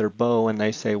ram with their bow, and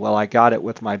they say, well, I got it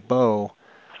with my bow.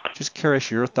 Just curious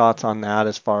your thoughts on that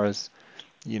as far as,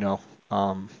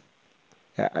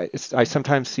 I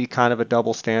sometimes see kind of a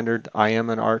double standard. I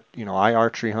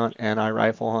archery hunt and I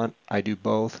rifle hunt. I do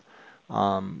both.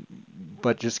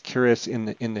 But just curious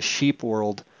in the sheep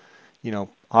world,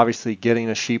 obviously getting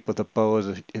a sheep with a bow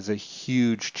is a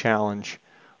huge challenge.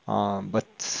 But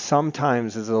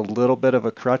sometimes is a little bit of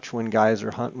a crutch when guys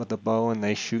are hunting with a bow and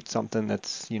they shoot something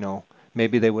that's,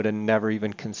 maybe they would have never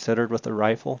even considered with a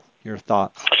rifle. Your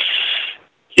thoughts?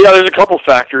 Yeah, there's a couple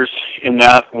factors in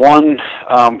that. One,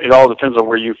 it all depends on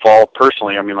where you fall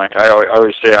personally. I mean, like I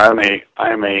always say, I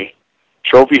am a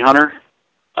trophy hunter,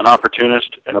 an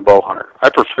opportunist, and a bow hunter. I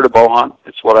prefer to bow hunt.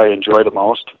 It's what I enjoy the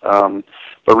most.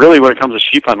 But really, when it comes to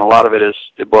sheep hunting, a lot of it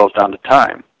boils down to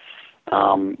time.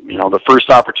 The first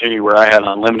opportunity where I had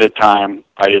unlimited time,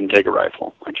 I didn't take a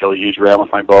rifle. I killed a huge ram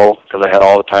with my bow because I had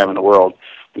all the time in the world.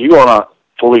 When you go on a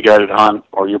fully guided hunt,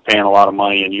 or you're paying a lot of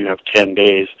money and you have 10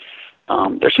 days,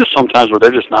 there's just some times where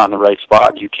they're just not in the right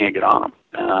spot and you can't get on them.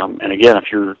 And again,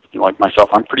 if you're like myself,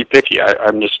 I'm pretty picky.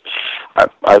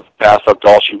 I've passed up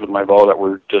doll sheep with my bow that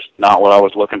were just not what I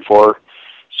was looking for.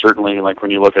 Certainly, like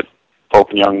when you look at Pope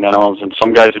and Young minnows, and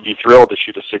some guys would be thrilled to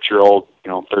shoot a 6-year-old,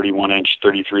 31-inch,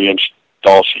 33-inch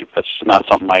doll sheep. That's not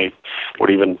something I would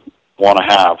even want to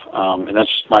have. And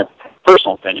that's just my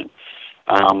personal opinion.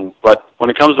 But when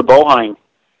it comes to bow hunting,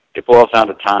 it boils down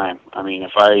to time. I mean,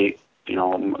 if I,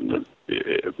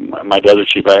 my desert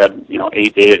sheep, I had,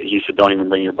 8 days. He said, don't even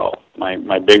bring your bow.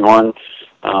 My bighorn,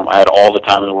 I had all the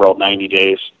time in the world, 90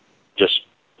 days, just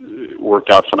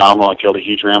worked out phenomenal. I killed a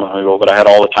huge ram with my bow, but I had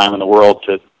all the time in the world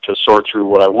to sort through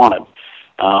what I wanted.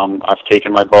 I've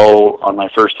taken my bow on my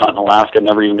first hunt in Alaska,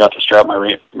 never even got to strap my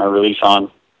release on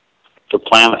to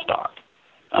plan a stock.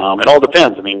 It all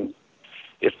depends. I mean,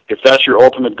 if that's your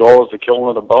ultimate goal is to kill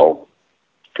one with a bow,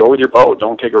 go with your bow.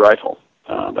 Don't take a rifle.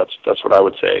 That's what I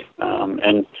would say.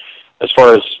 And as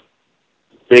far as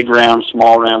big rams,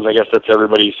 small rams, I guess that's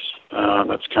everybody's.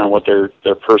 That's kind of what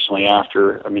they're personally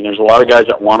after. I mean, there's a lot of guys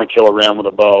that want to kill a ram with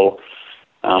a bow,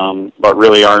 but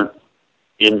really aren't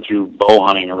into bow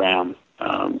hunting a ram.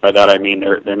 By that I mean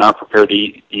they're not prepared to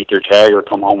eat their tag or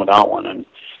come home without one. And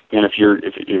if you're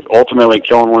ultimately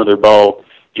killing one with their bow,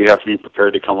 you have to be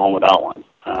prepared to come home without one.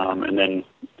 And then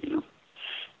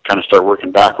kind of start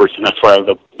working backwards, and that's why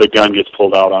the gun gets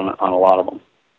pulled out on a lot of them.